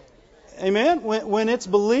 Amen? When it's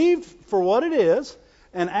believed for what it is,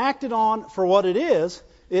 and acted on for what it is,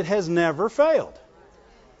 it has never failed.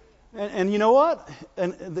 And you know what?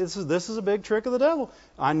 And this is a big trick of the devil.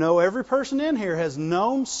 I know every person in here has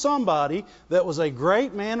known somebody that was a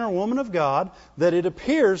great man or woman of God that it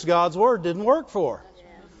appears God's Word didn't work for.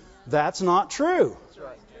 That's not true.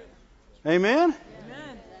 Amen?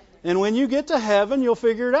 And when you get to heaven, you'll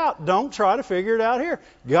figure it out. Don't try to figure it out here.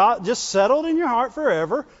 God, just settled in your heart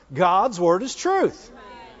forever. God's Word is truth.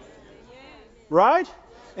 Right?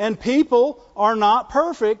 And people are not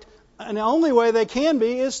perfect, and the only way they can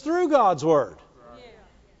be is through God's Word.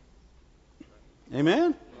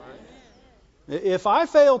 Amen? If I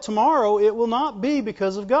fail tomorrow, it will not be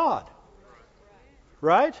because of God.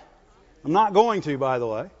 Right? I'm not going to, by the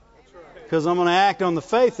way. Because I'm going to act on the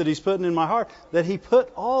faith that He's putting in my heart, that He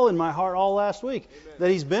put all in my heart all last week, that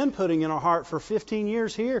He's been putting in our heart for 15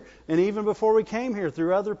 years here, and even before we came here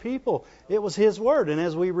through other people. It was His Word, and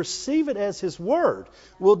as we receive it as His Word,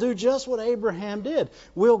 we'll do just what Abraham did.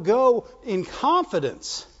 We'll go in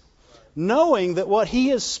confidence, knowing that what He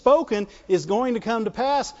has spoken is going to come to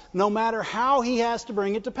pass, no matter how He has to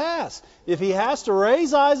bring it to pass. If He has to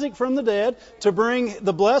raise Isaac from the dead to bring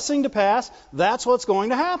the blessing to pass, that's what's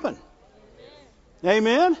going to happen.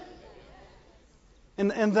 Amen?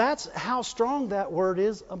 And that's how strong that word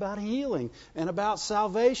is about healing and about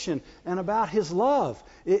salvation and about His love.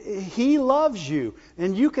 He loves you,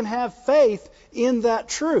 and you can have faith in that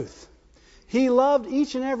truth. He loved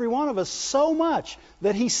each and every one of us so much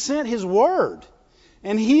that He sent His Word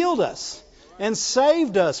and healed us and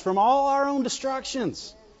saved us from all our own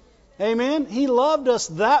destructions. Amen? He loved us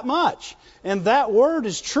that much, and that Word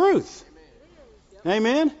is truth.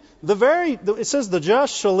 Amen? It says the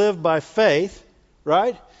just shall live by faith,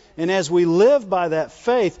 right? And as we live by that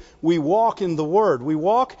faith, we walk in the Word. We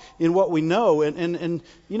walk in what we know. And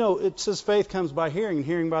you know, it says faith comes by hearing, and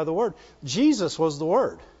hearing by the Word. Jesus was the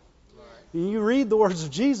Word. When you read the words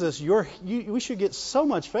of Jesus, we should get so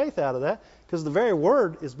much faith out of that, because the very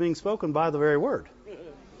Word is being spoken by the very Word.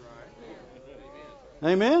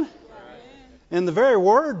 Amen? And the very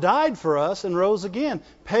Word died for us and rose again,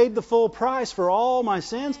 paid the full price for all my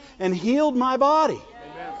sins, and healed my body.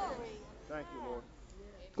 Amen. Thank you, Lord.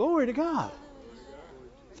 Glory to God.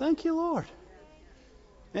 Thank you, Lord.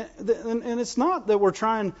 And it's not that we're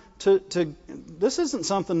trying to... This isn't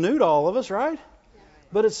something new to all of us, right?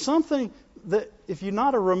 But it's something that if you're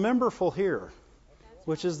not a rememberful hearer,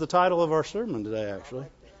 which is the title of our sermon today, actually.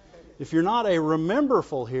 If you're not a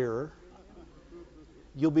rememberful hearer,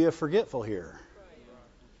 you'll be a forgetful hearer.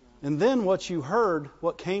 And then what you heard,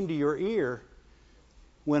 what came to your ear,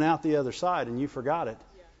 went out the other side and you forgot it.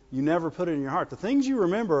 You never put it in your heart. The things you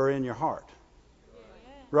remember are in your heart.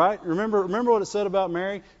 Right? Remember what it said about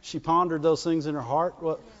Mary? She pondered those things in her heart.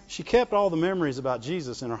 Well, she kept all the memories about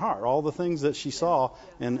Jesus in her heart. All the things that she saw,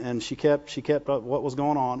 and she kept what was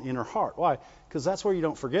going on in her heart. Why? Because that's where you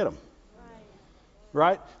don't forget them.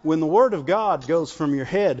 Right? When the Word of God goes from your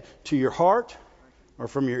head to your heart, or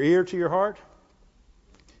from your ear to your heart,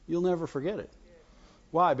 you'll never forget it.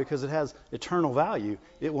 Why? Because it has eternal value.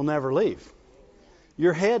 It will never leave.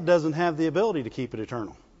 Your head doesn't have the ability to keep it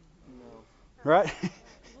eternal. Right?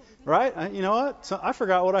 Right? You know what? So I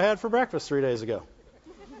forgot what I had for breakfast 3 days ago.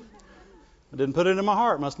 I didn't put it in my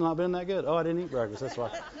heart. Must not have been that good. Oh, I didn't eat breakfast. That's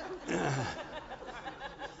why.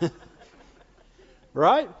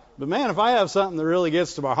 Right? But man, if I have something that really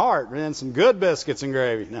gets to my heart, man, some good biscuits and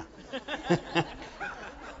gravy. No.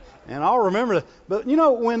 And I'll remember that. But you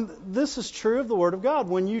know, when this is true of the Word of God,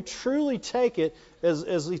 when you truly take it,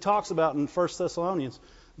 as he talks about in 1 Thessalonians,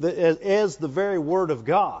 as the very Word of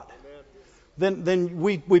God, then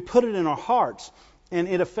we put it in our hearts, and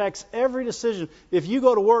it affects every decision. If you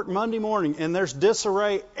go to work Monday morning and there's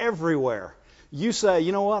disarray everywhere, you say,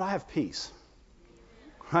 you know what, I have peace.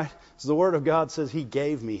 Right? So the Word of God says He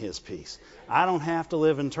gave me His peace. I don't have to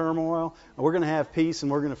live in turmoil. We're going to have peace,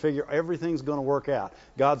 and we're going to figure everything's going to work out.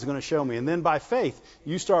 God's going to show me. And then by faith,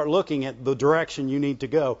 you start looking at the direction you need to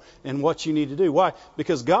go and what you need to do. Why?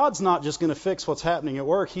 Because God's not just going to fix what's happening at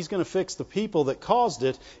work. He's going to fix the people that caused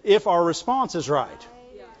it if our response is right.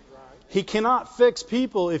 He cannot fix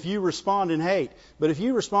people if you respond in hate. But if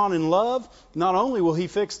you respond in love, not only will He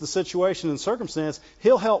fix the situation and circumstance,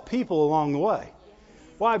 He'll help people along the way.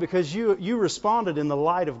 Why? Because you responded in the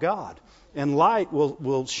light of God. And light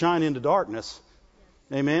will shine into darkness.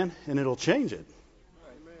 Amen? And it'll change it.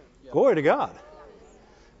 Amen. Glory to God.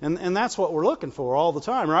 And that's what we're looking for all the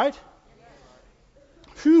time, right?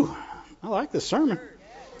 Phew. I like this sermon.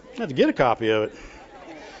 I have to get a copy of it.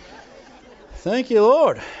 Thank you,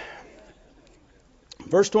 Lord.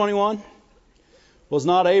 Verse 21. Was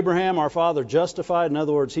not Abraham, our father, justified? In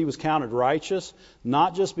other words, he was counted righteous,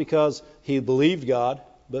 not just because he believed God,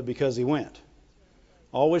 but because he went.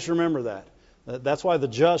 Always remember that. That's why the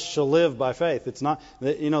just shall live by faith. It's not,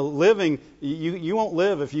 living, you won't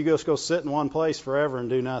live if you just go sit in one place forever and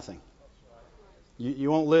do nothing.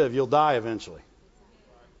 You won't live. You'll die eventually.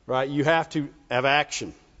 Right? You have to have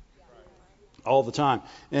action all the time.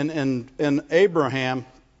 And Abraham,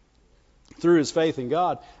 through his faith in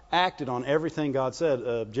God, acted on everything God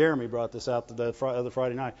said. Jeremy brought this out the other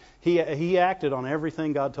Friday night. He acted on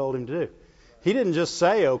everything God told him to do. He didn't just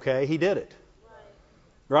say okay, he did it.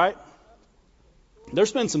 Right?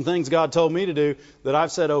 There's been some things God told me to do that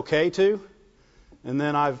I've said okay to, and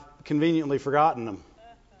then I've conveniently forgotten them.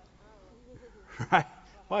 Right?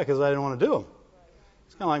 Why? Because I didn't want to do them.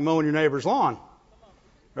 It's kind of like mowing your neighbor's lawn.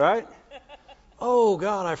 Right? Oh,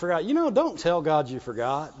 God, I forgot. Don't tell God you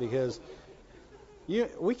forgot, because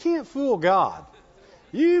we can't fool God.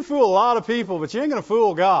 You fool a lot of people, but you ain't going to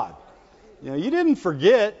fool God. You didn't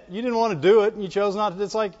forget. You didn't want to do it, and you chose not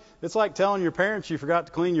to. It's like telling your parents you forgot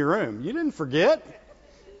to clean your room. You didn't forget.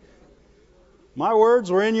 My words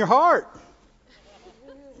were in your heart.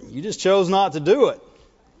 You just chose not to do it.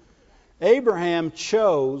 Abraham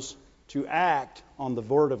chose to act on the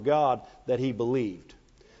Word of God that he believed.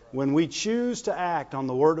 When we choose to act on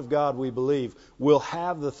the Word of God we believe, we'll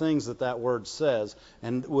have the things that Word says,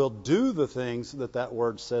 and we'll do the things that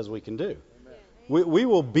Word says we can do. We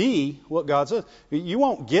will be what God says. You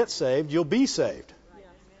won't get saved, you'll be saved.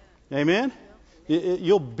 Amen?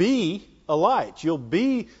 You'll be a light. You'll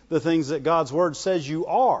be the things that God's Word says you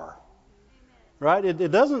are. Right?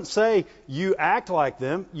 It doesn't say you act like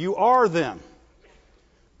them, you are them.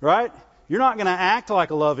 Right? You're not going to act like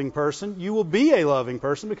a loving person. You will be a loving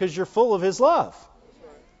person because you're full of His love.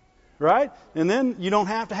 Right? And then you don't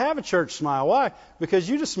have to have a church smile. Why? Because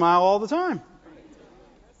you just smile all the time.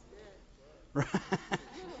 Right?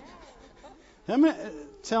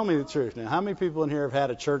 Tell me the truth now. How many people in here have had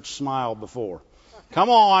a church smile before? Come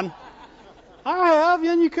on. I have.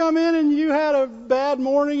 And you come in and you had a bad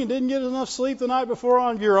morning and didn't get enough sleep the night before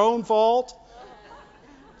on your own fault.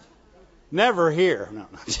 Never here. No.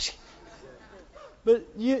 But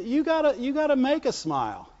you gotta make a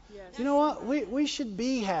smile. You know what? We should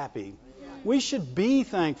be happy. We should be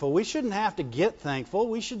thankful. We shouldn't have to get thankful.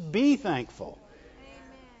 We should be thankful.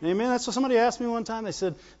 Amen. That's what somebody asked me one time. They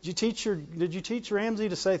said, "Did you teach Ramsey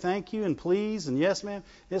to say thank you and please and yes, ma'am?"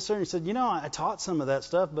 Yes, sir. And he said, I taught some of that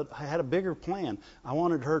stuff, but I had a bigger plan. I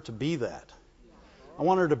wanted her to be that. I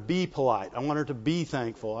want her to be polite. I want her to be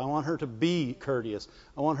thankful. I want her to be courteous.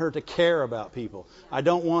 I want her to care about people. I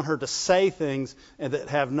don't want her to say things that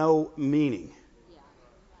have no meaning.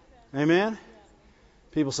 Amen?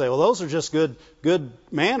 People say, well, those are just good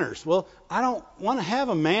manners. Well, I don't want to have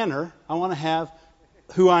a manner. I want to have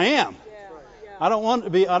who I am. I don't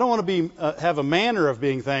want to have a manner of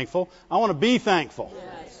being thankful. I want to be thankful.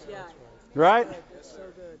 Right?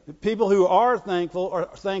 People who are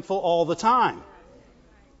thankful all the time.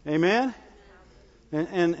 Amen?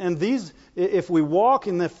 And these, if we walk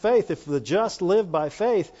in the faith, if the just live by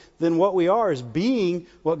faith, then what we are is being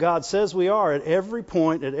what God says we are. At every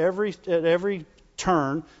point, at every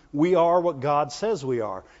turn, we are what God says we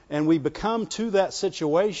are. And we become to that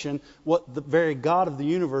situation what the very God of the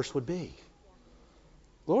universe would be.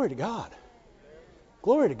 Glory to God.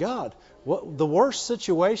 Glory to God. The worst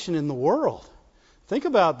situation in the world. Think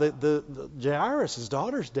about the Jairus'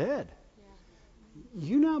 daughter's dead.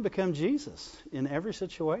 You now become Jesus in every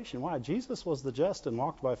situation. Why? Jesus was the just and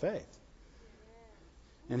walked by faith.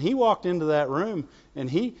 And He walked into that room and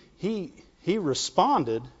he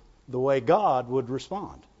responded the way God would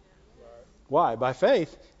respond. Why? By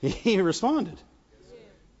faith, He responded.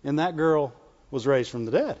 And that girl was raised from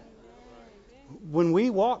the dead. When we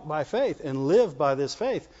walk by faith and live by this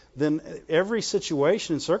faith, then every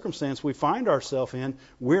situation and circumstance we find ourselves in,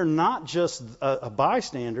 we're not just a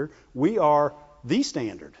bystander, we are the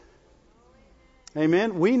standard.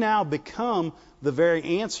 Amen? We now become the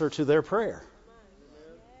very answer to their prayer.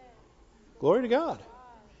 Glory to God.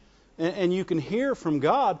 And you can hear from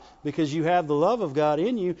God because you have the love of God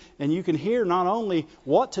in you, and you can hear not only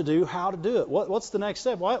what to do, how to do it. What's the next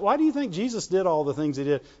step? Why do you think Jesus did all the things He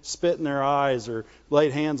did? Spit in their eyes or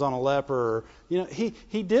laid hands on a leper. Or,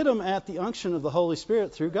 He did them at the unction of the Holy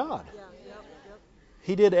Spirit through God.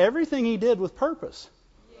 He did everything He did with purpose.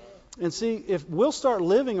 And see, if we'll start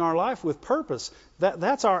living our life with purpose,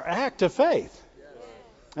 that's our act of faith.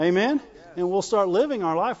 Amen? And we'll start living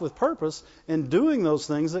our life with purpose and doing those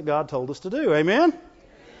things that God told us to do. Amen?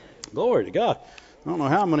 Glory to God. I don't know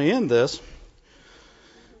how I'm going to end this.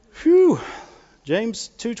 Whew. James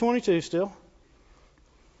 2:22 still.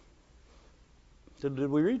 Did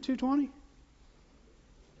we read 2:20?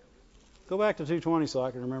 Go back to 2:20 so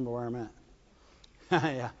I can remember where I'm at.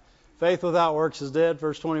 Yeah. Faith without works is dead,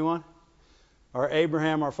 verse 21. Or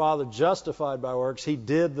Abraham, our father, justified by works. He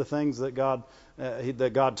did the things that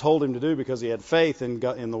God told him to do because he had faith in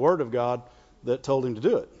the Word of God that told him to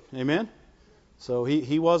do it. Amen? So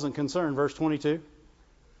he wasn't concerned. Verse 22.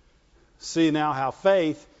 See now how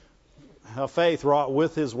faith wrought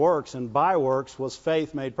with his works, and by works was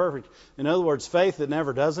faith made perfect. In other words, faith that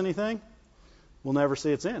never does anything will never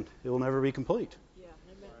see its end. It will never be complete.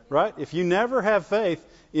 Right? If you never have faith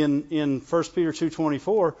in 1 Peter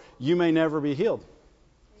 2:24, you may never be healed.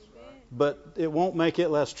 But it won't make it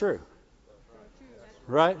less true.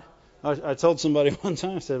 Right? I told somebody one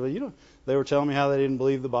time, I said, well, they were telling me how they didn't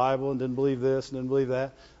believe the Bible and didn't believe this and didn't believe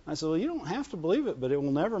that. I said, well, you don't have to believe it, but it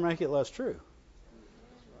will never make it less true.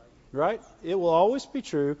 Right? It will always be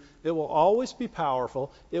true. It will always be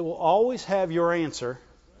powerful. It will always have your answer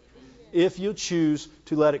if you choose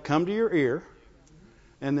to let it come to your ear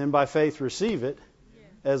and then by faith receive it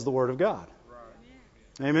as the Word of God.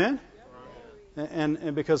 Amen?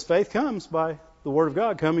 And because faith comes by the Word of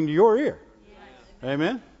God coming to your ear.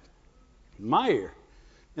 Amen? My ear.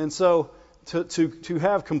 And so to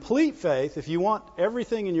have complete faith, if you want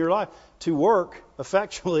everything in your life to work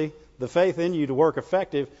effectually, the faith in you to work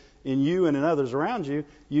effective in you and in others around you,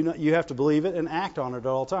 you have to believe it and act on it at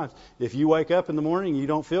all times. If you wake up in the morning and you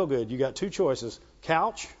don't feel good, you got two choices: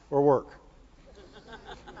 couch or work.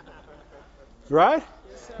 Right?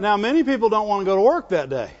 Now, many people don't want to go to work that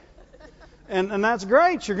day. And that's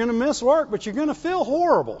great. You're going to miss work, but you're going to feel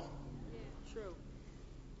horrible.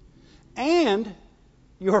 And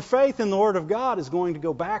your faith in the Word of God is going to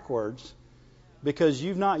go backwards because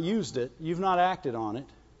you've not used it. You've not acted on it.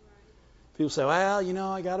 People say,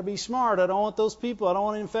 well, I got to be smart. I don't want those people. I don't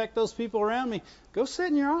want to infect those people around me. Go sit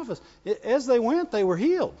in your office. As they went, they were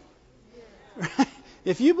healed. Right?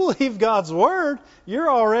 If you believe God's Word, you're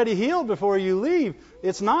already healed before you leave.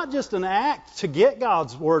 It's not just an act to get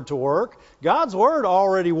God's Word to work. God's Word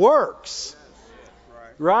already works.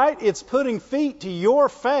 Right? It's putting feet to your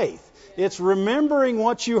faith. It's remembering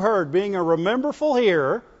what you heard, being a rememberful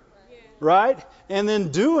hearer, right? And then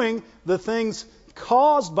doing the things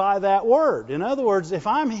caused by that word. In other words, if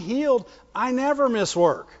I'm healed, I never miss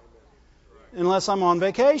work unless I'm on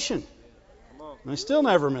vacation. I still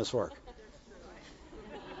never miss work.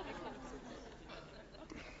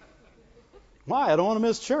 Why? I don't want to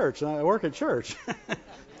miss church. I work at church.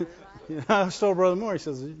 I was told Brother Moore, he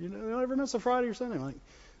says, you don't ever miss a Friday or Sunday. I'm like,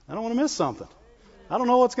 I don't want to miss something. I don't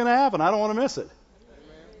know what's going to happen. I don't want to miss it.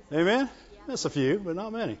 Amen? Miss a few, but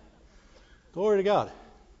not many. Glory to God.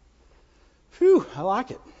 Phew, I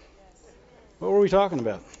like it. What were we talking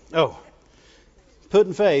about? Oh,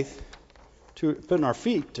 putting our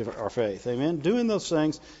feet to our faith. Amen? Doing those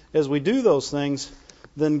things. As we do those things,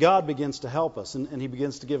 then God begins to help us, and He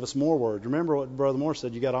begins to give us more word. Remember what Brother Moore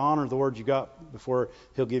said, you got to honor the word you got before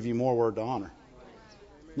He'll give you more word to honor.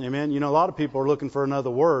 Amen. A lot of people are looking for another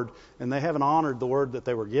word, and they haven't honored the word that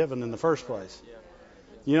they were given in the first place.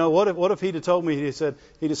 What if He'd have told me, he'd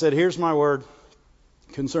have said, here's my word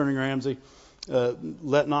concerning Ramsey.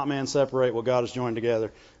 Let not man separate what God has joined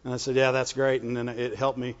together. And I said, yeah, that's great. And then it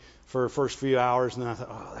helped me for the first few hours. And then I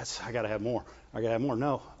thought, I got to have more. I got to have more.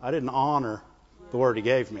 No, I didn't honor the word He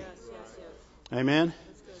gave me. Amen.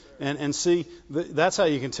 And see, that's how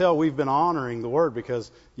you can tell we've been honoring the Word,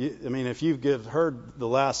 because, if you've heard the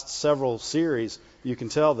last several series, you can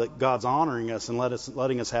tell that God's honoring us and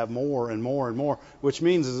letting us have more and more and more, which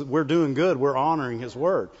means we're doing good. We're honoring His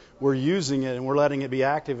Word. We're using it and we're letting it be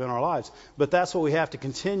active in our lives. But that's what we have to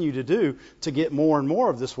continue to do to get more and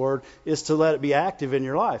more of this Word, is to let it be active in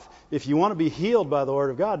your life. If you want to be healed by the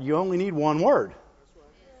Word of God, you only need one word.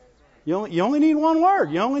 You only need one word.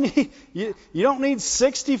 You don't need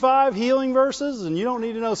 65 healing verses, and you don't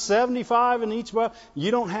need to know 75 in each Bible. You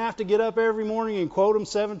don't have to get up every morning and quote them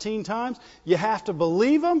 17 times. You have to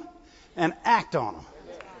believe them and act on them.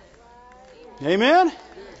 Amen?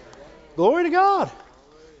 Glory to God.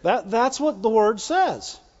 That's what the Word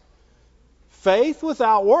says. Faith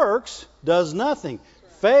without works does nothing.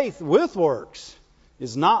 Faith with works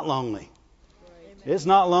is not lonely. It's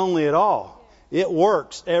not lonely at all. It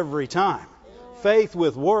works every time. Faith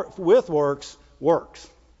with works works.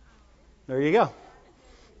 There you go.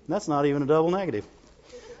 That's not even a double negative.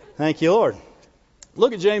 Thank you, Lord.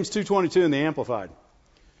 Look at James 2:22 in the Amplified.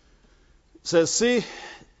 It says,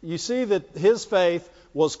 you see that his faith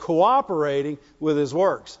was cooperating with his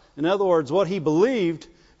works. In other words, what he believed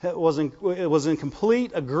was in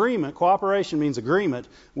complete agreement. Cooperation means agreement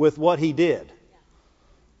with what he did.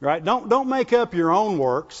 Right? Don't make up your own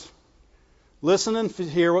works. Listen and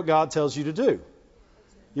hear what God tells you to do.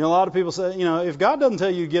 A lot of people say, if God doesn't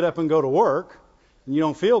tell you to get up and go to work, and you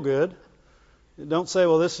don't feel good, don't say,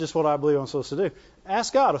 well, this is just what I believe I'm supposed to do.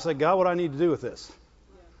 Ask God. Say, God, what do I need to do with this?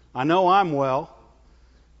 I know I'm well.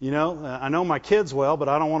 I know my kid's well, but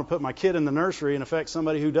I don't want to put my kid in the nursery and affect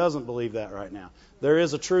somebody who doesn't believe that right now. There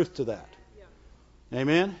is a truth to that.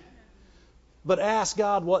 Amen? But ask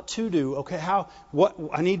God what to do. Okay, what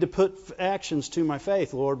I need to put actions to my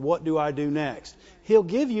faith, Lord. What do I do next? He'll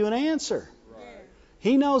give you an answer. Right.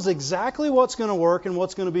 He knows exactly what's going to work and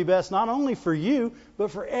what's going to be best, not only for you,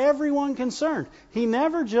 but for everyone concerned. He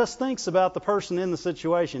never just thinks about the person in the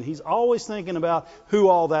situation. He's always thinking about who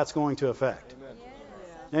all that's going to affect.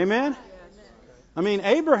 Amen? I mean,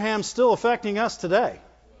 Abraham's still affecting us today.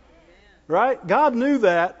 Right? God knew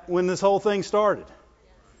that when this whole thing started.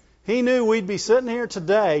 He knew we'd be sitting here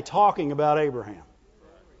today talking about Abraham.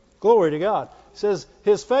 Glory to God. It says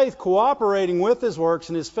his faith cooperating with his works,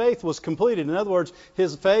 and his faith was completed. In other words,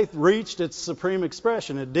 his faith reached its supreme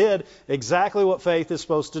expression. It did exactly what faith is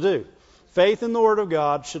supposed to do. Faith in the Word of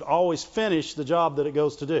God should always finish the job that it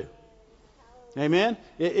goes to do. Amen?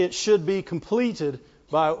 It should be completed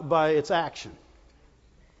by its action.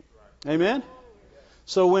 Amen?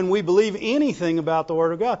 So when we believe anything about the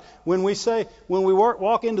Word of God, when we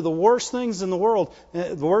walk into the worst things in the world,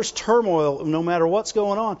 the worst turmoil, no matter what's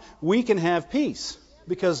going on, we can have peace.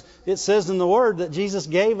 Because it says in the Word that Jesus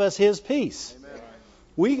gave us His peace.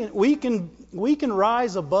 We can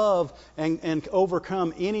rise above and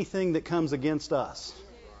overcome anything that comes against us.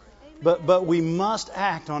 But we must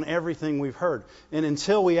act on everything we've heard. And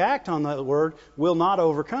until we act on that Word, we'll not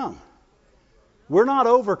overcome. We're not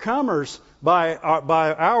overcomers by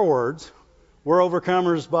our words. We're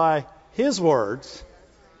overcomers by His words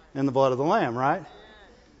and the blood of the Lamb, right?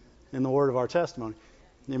 And the word of our testimony.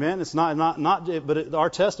 Amen? It's but our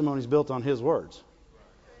testimony is built on His words.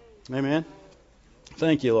 Amen?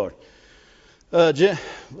 Thank you, Lord.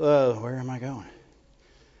 Where am I going?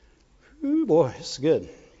 Ooh, boy, this is good.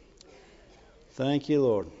 Thank you,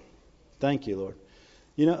 Lord. Thank you, Lord.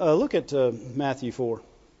 Look at Matthew 4.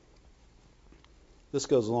 This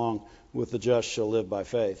goes along with the just shall live by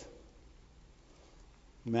faith.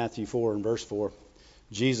 Matthew 4 and verse 4.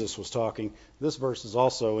 Jesus was talking. This verse is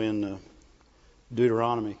also in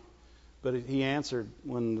Deuteronomy. But he answered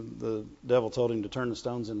when the devil told him to turn the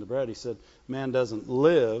stones into bread. He said, man doesn't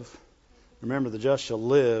live. Remember, the just shall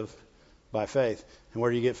live by faith. And where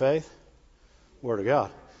do you get faith? Word of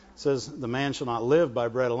God. It says the man shall not live by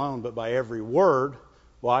bread alone, but by every word.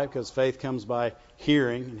 Why? Because faith comes by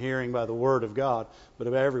hearing, and hearing by the Word of God.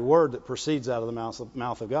 But by every word that proceeds out of the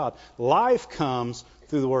mouth of God. Life comes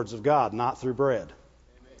through the words of God, not through bread.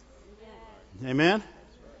 Amen?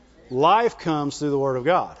 Life comes through the Word of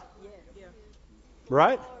God.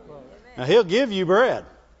 Right? Now, He'll give you bread.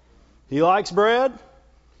 He likes bread.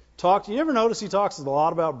 You ever notice He talks a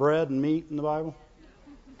lot about bread and meat in the Bible?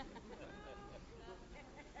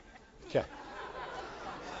 Okay.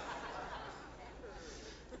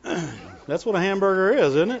 That's what a hamburger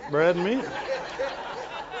is, isn't it? Bread and meat.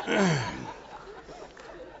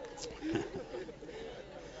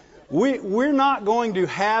 We're not going to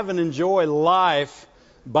have and enjoy life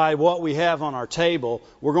by what we have on our table.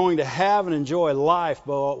 We're going to have and enjoy life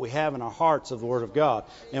by what we have in our hearts of the Word of God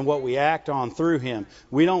and what we act on through Him.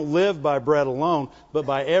 We don't live by bread alone, but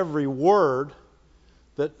by every word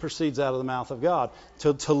that proceeds out of the mouth of God.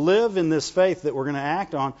 To live in this faith that we're going to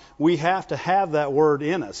act on, we have to have that word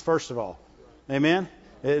in us, first of all. Amen?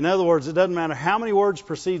 In other words, it doesn't matter how many words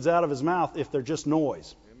proceeds out of His mouth if they're just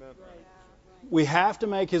noise. Amen. We have to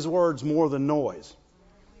make His words more than noise.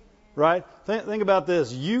 Right? Think about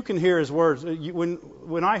this. You can hear His words.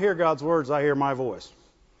 When I hear God's words, I hear my voice.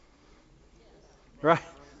 Right?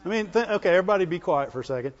 I mean, okay, everybody be quiet for a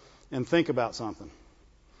second and think about something.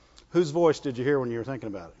 Whose voice did you hear when you were thinking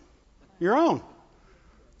about it? Your own.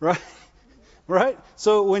 Right? Right?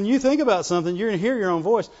 So when you think about something, you're going to hear your own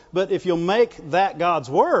voice. But if you'll make that God's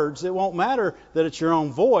words, it won't matter that it's your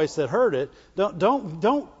own voice that heard it.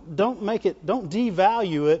 Don't make it, don't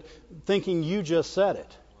devalue it thinking you just said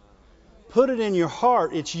it. Put it in your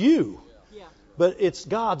heart. It's you. But it's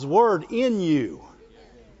God's word in you.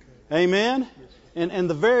 Amen? And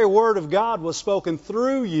the very word of God was spoken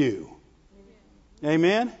through you.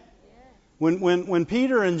 Amen? When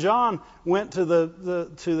Peter and John went to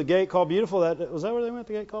the gate called Beautiful, was that where they went?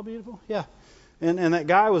 The gate called Beautiful? Yeah. And that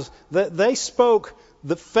guy they spoke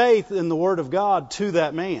the faith in the Word of God to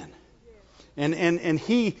that man. And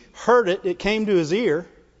he heard it. It came to his ear.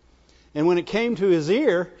 And when it came to his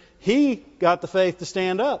ear, he got the faith to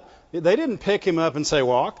stand up. They didn't pick him up and say,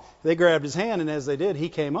 walk. They grabbed his hand, and as they did, he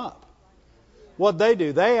came up. What'd they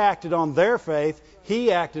do? They acted on their faith.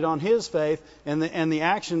 He acted on his faith, and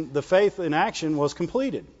the faith in action was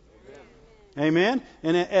completed. Amen?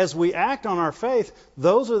 And as we act on our faith,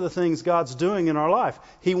 those are the things God's doing in our life.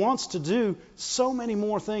 He wants to do so many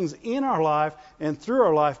more things in our life and through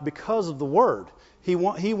our life because of the Word. He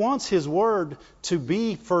wants His Word to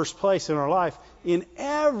be first place in our life in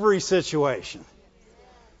every situation.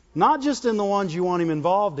 Not just in the ones you want Him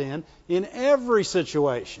involved in every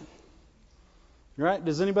situation. Right?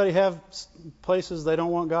 Does anybody have places they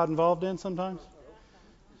don't want God involved in sometimes?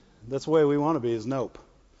 That's the way we want to be, is nope.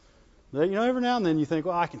 Every now and then you think,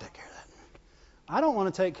 well, I can take care of that. I don't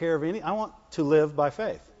want to take care of any. I want to live by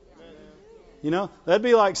faith. You know, that'd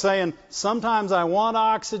be like saying, sometimes I want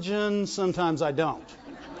oxygen, sometimes I don't.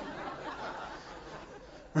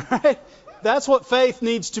 Right? That's what faith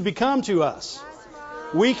needs to become to us.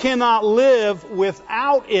 We cannot live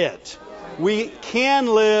without it. We can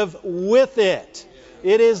live with it.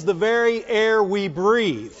 It is the very air we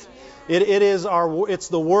breathe. It's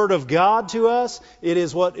the Word of God to us. It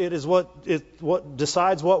is what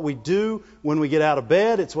decides what we do when we get out of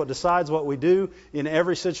bed. It's what decides what we do in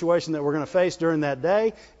every situation that we're going to face during that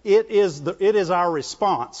day. It is our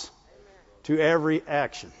response to every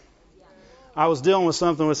action. I was dealing with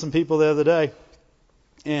something with some people the other day,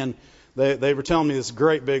 and they were telling me this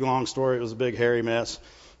great big long story. It was a big hairy mess,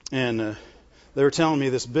 and they were telling me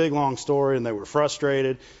this big long story, and they were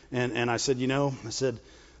frustrated. And I said,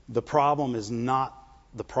 the problem is not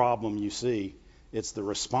the problem you see. It's the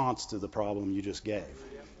response to the problem you just gave.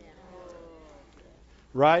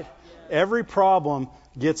 Right? Every problem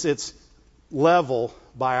gets its level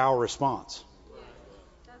by our response.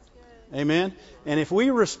 Amen? And if we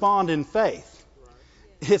respond in faith,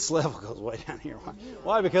 its level goes way down here.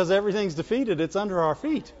 Why? Because everything's defeated. It's under our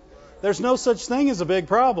feet. There's no such thing as a big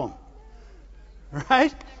problem.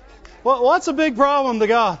 Right? What's a big problem to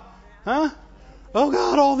God? Huh? Oh,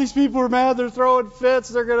 God, all these people are mad. They're throwing fits.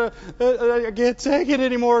 They're going to, I can't take it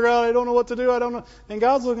anymore, God. I don't know what to do. I don't know. And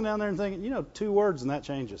God's looking down there and thinking, 2 words and that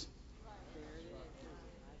changes.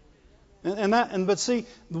 But see,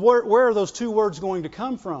 where are those 2 words going to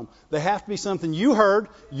come from? They have to be something you heard,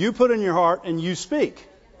 you put in your heart, and you speak.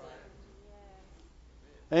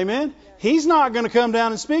 Amen? He's not going to come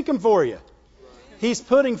down and speak them for you. He's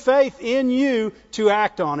putting faith in you to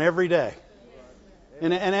act on every day.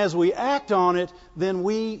 And as we act on it, then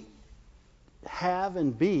we have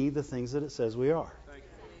and be the things that it says we are.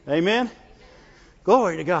 Amen?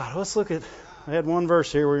 Glory to God. Let's look at, I had one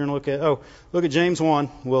verse here we're going to look at. Oh, look at James 1.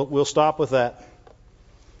 We'll stop with that.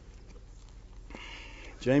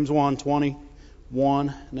 James 1,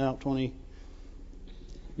 21. No, 20.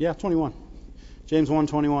 Yeah, 21. James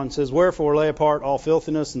 1:21 says, "Wherefore lay apart all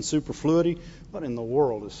filthiness and superfluity." What in the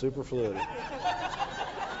world is superfluity?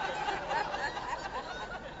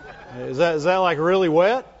 Is that like really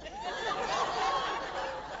wet?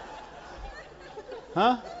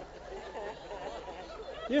 Huh?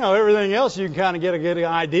 Everything else you can kind of get a good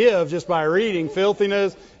idea of just by reading.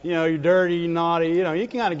 Filthiness, you're dirty, you're naughty, you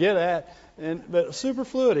can kind of get that. But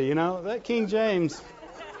superfluity, that King James.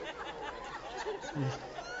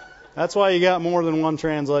 That's why you got more than one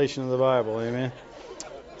translation of the Bible, amen.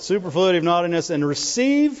 Superfluity of naughtiness, and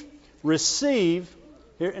receive,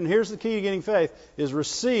 and here's the key to getting faith, is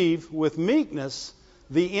receive with meekness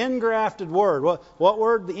the engrafted word. What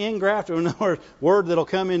word? The engrafted, in other words, word that'll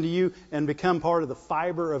come into you and become part of the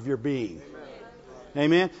fiber of your being.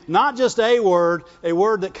 Amen. Not just a word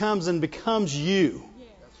that comes and becomes you.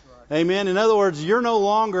 Amen. In other words, you're no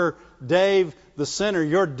longer Dave the sinner.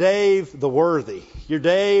 You're Dave the worthy. You're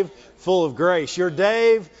Dave full of grace. You're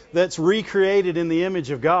Dave that's recreated in the image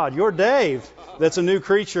of God. You're Dave that's a new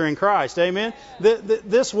creature in Christ. Amen.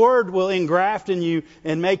 This word will engraft in you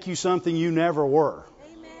and make you something you never were.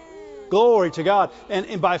 Glory to God.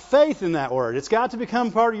 And by faith in that word, it's got to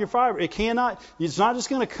become part of your fiber. It's not just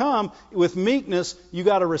going to come with meekness. You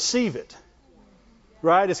got to receive it.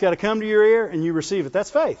 Right? It's got to come to your ear and you receive it. That's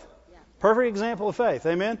faith. Perfect example of faith.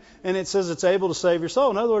 Amen. And it says it's able to save your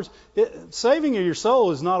soul. In other words, saving your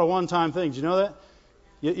soul is not a one-time thing. Do you know that?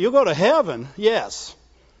 You'll go to heaven, yes.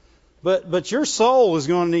 But your soul is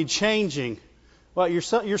going to need changing. Well, your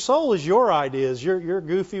soul is your ideas, your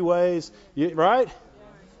goofy ways, right?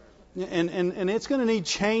 And it's going to need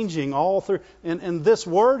changing all through. And this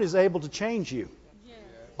word is able to change you.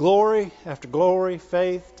 Glory after glory,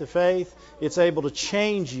 faith to faith. It's able to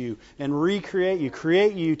change you and create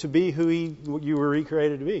you to be who you were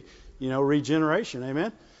recreated to be. Regeneration,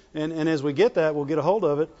 amen? And as we get that, we'll get a hold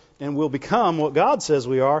of it and we'll become what God says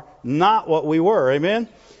we are, not what we were, amen?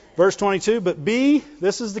 Verse 22, but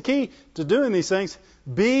this is the key to doing these things,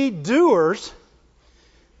 be doers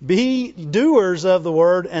of the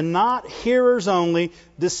word and not hearers only,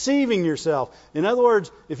 deceiving yourself. In other words,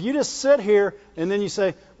 if you just sit here and then you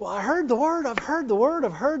say, well, I heard the word, I've heard the word,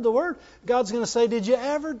 I've heard the word, God's going to say, did you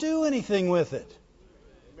ever do anything with it?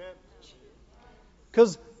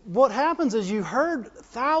 Because what happens is you heard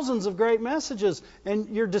thousands of great messages and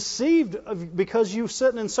you're deceived because you're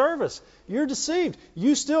sitting in service. You're deceived.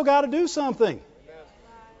 You still got to do something.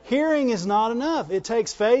 hearing is not enough. It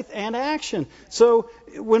takes faith and action. So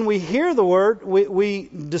when we hear the Word, we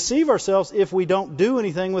deceive ourselves if we don't do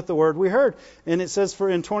anything with the Word we heard. And it says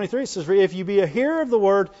in 23, it says, "For if you be a hearer of the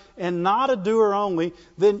Word and not a doer only,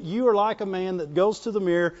 then you are like a man that goes to the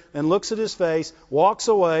mirror and looks at his face, walks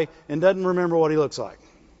away, and doesn't remember what he looks like."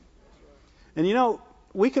 And you know,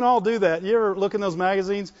 we can all do that. You ever look in those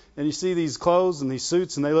magazines and you see these clothes and these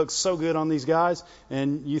suits and they look so good on these guys,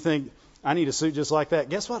 and you think, I need a suit just like that.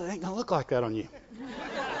 Guess what? It ain't going to look like that on you.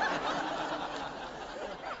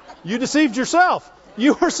 You deceived yourself.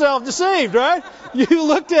 You were self-deceived, right? You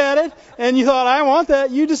looked at it and you thought, I want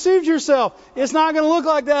that. You deceived yourself. It's not going to look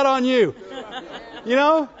like that on you. You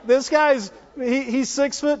know, this guy's, he's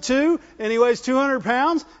 6'2" and he weighs 200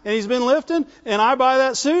 pounds and he's been lifting, and I buy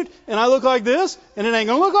that suit and I look like this, and it ain't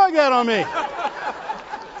going to look like that on me.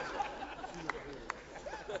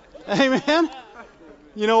 Amen?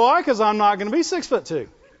 You know why? Because I'm not going to be 6'2".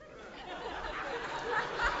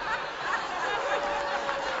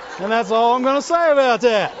 And that's all I'm going to say about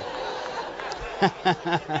that.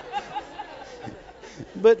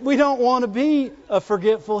 But we don't want to be a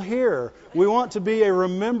forgetful hearer. We want to be a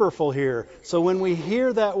rememberful hearer. So when we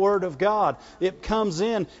hear that Word of God, it comes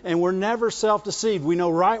in and we're never self-deceived. We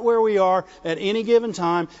know right where we are at any given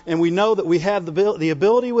time, and we know that we have the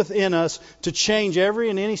ability within us to change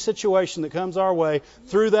every and any situation that comes our way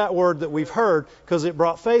through that Word that we've heard, because it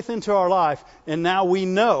brought faith into our life, and now we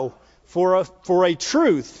know for a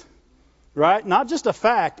truth, right? Not just a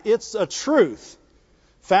fact, it's a truth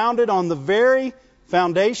founded on the very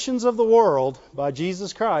foundations of the world by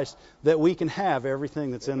Jesus Christ, that we can have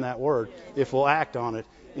everything that's in that Word if we'll act on it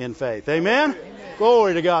in faith. Amen? Amen.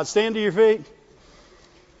 Glory to God. Stand to your feet.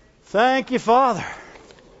 Thank you, Father.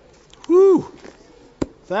 Whew.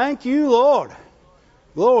 Thank you, Lord.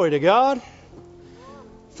 Glory to God.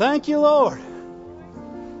 Thank you, Lord.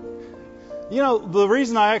 You know, the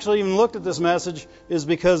reason I actually even looked at this message is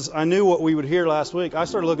because I knew what we would hear last week. I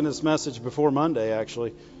started looking at this message before Monday,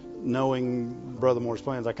 actually. Knowing Brother Moore's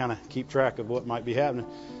plans, I kind of keep track of what might be happening.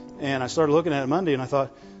 And I started looking at it Monday, and I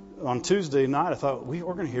thought, on Tuesday night, I thought, we're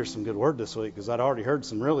going to hear some good word this week, because I'd already heard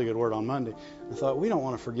some really good word on Monday. I thought, we don't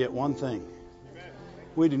want to forget one thing.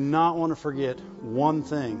 We do not want to forget one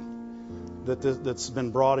thing that's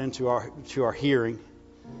been brought into our hearing.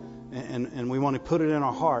 And we want to put it in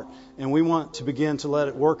our heart. And we want to begin to let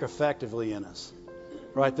it work effectively in us.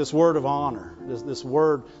 Right? This word of honor, this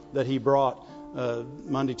word that He brought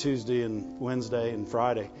Monday, Tuesday, and Wednesday, and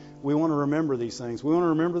Friday. We want to remember these things. We want to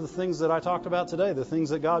remember the things that I talked about today, the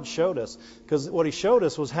things that God showed us. Because what He showed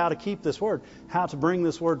us was how to keep this word, how to bring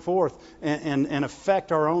this word forth and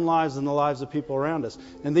affect our own lives and the lives of people around us.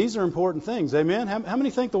 And these are important things. Amen? How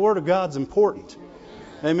many think the Word of God's important?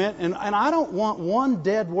 Amen? And I don't want one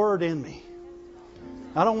dead word in me.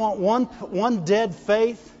 I don't want one dead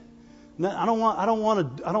faith. I don't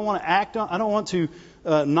want to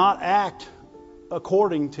not act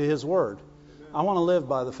according to His Word. I want to live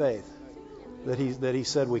by the faith that He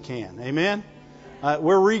said we can. Amen?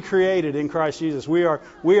 We're recreated in Christ Jesus. We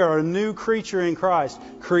are a new creature in Christ,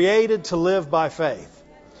 created to live by faith.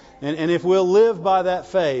 And if we'll live by that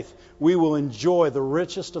faith, we will enjoy the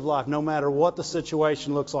richest of life. No matter what the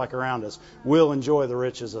situation looks like around us, we'll enjoy the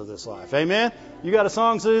riches of this life. Amen? You got a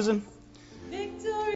song, Susan?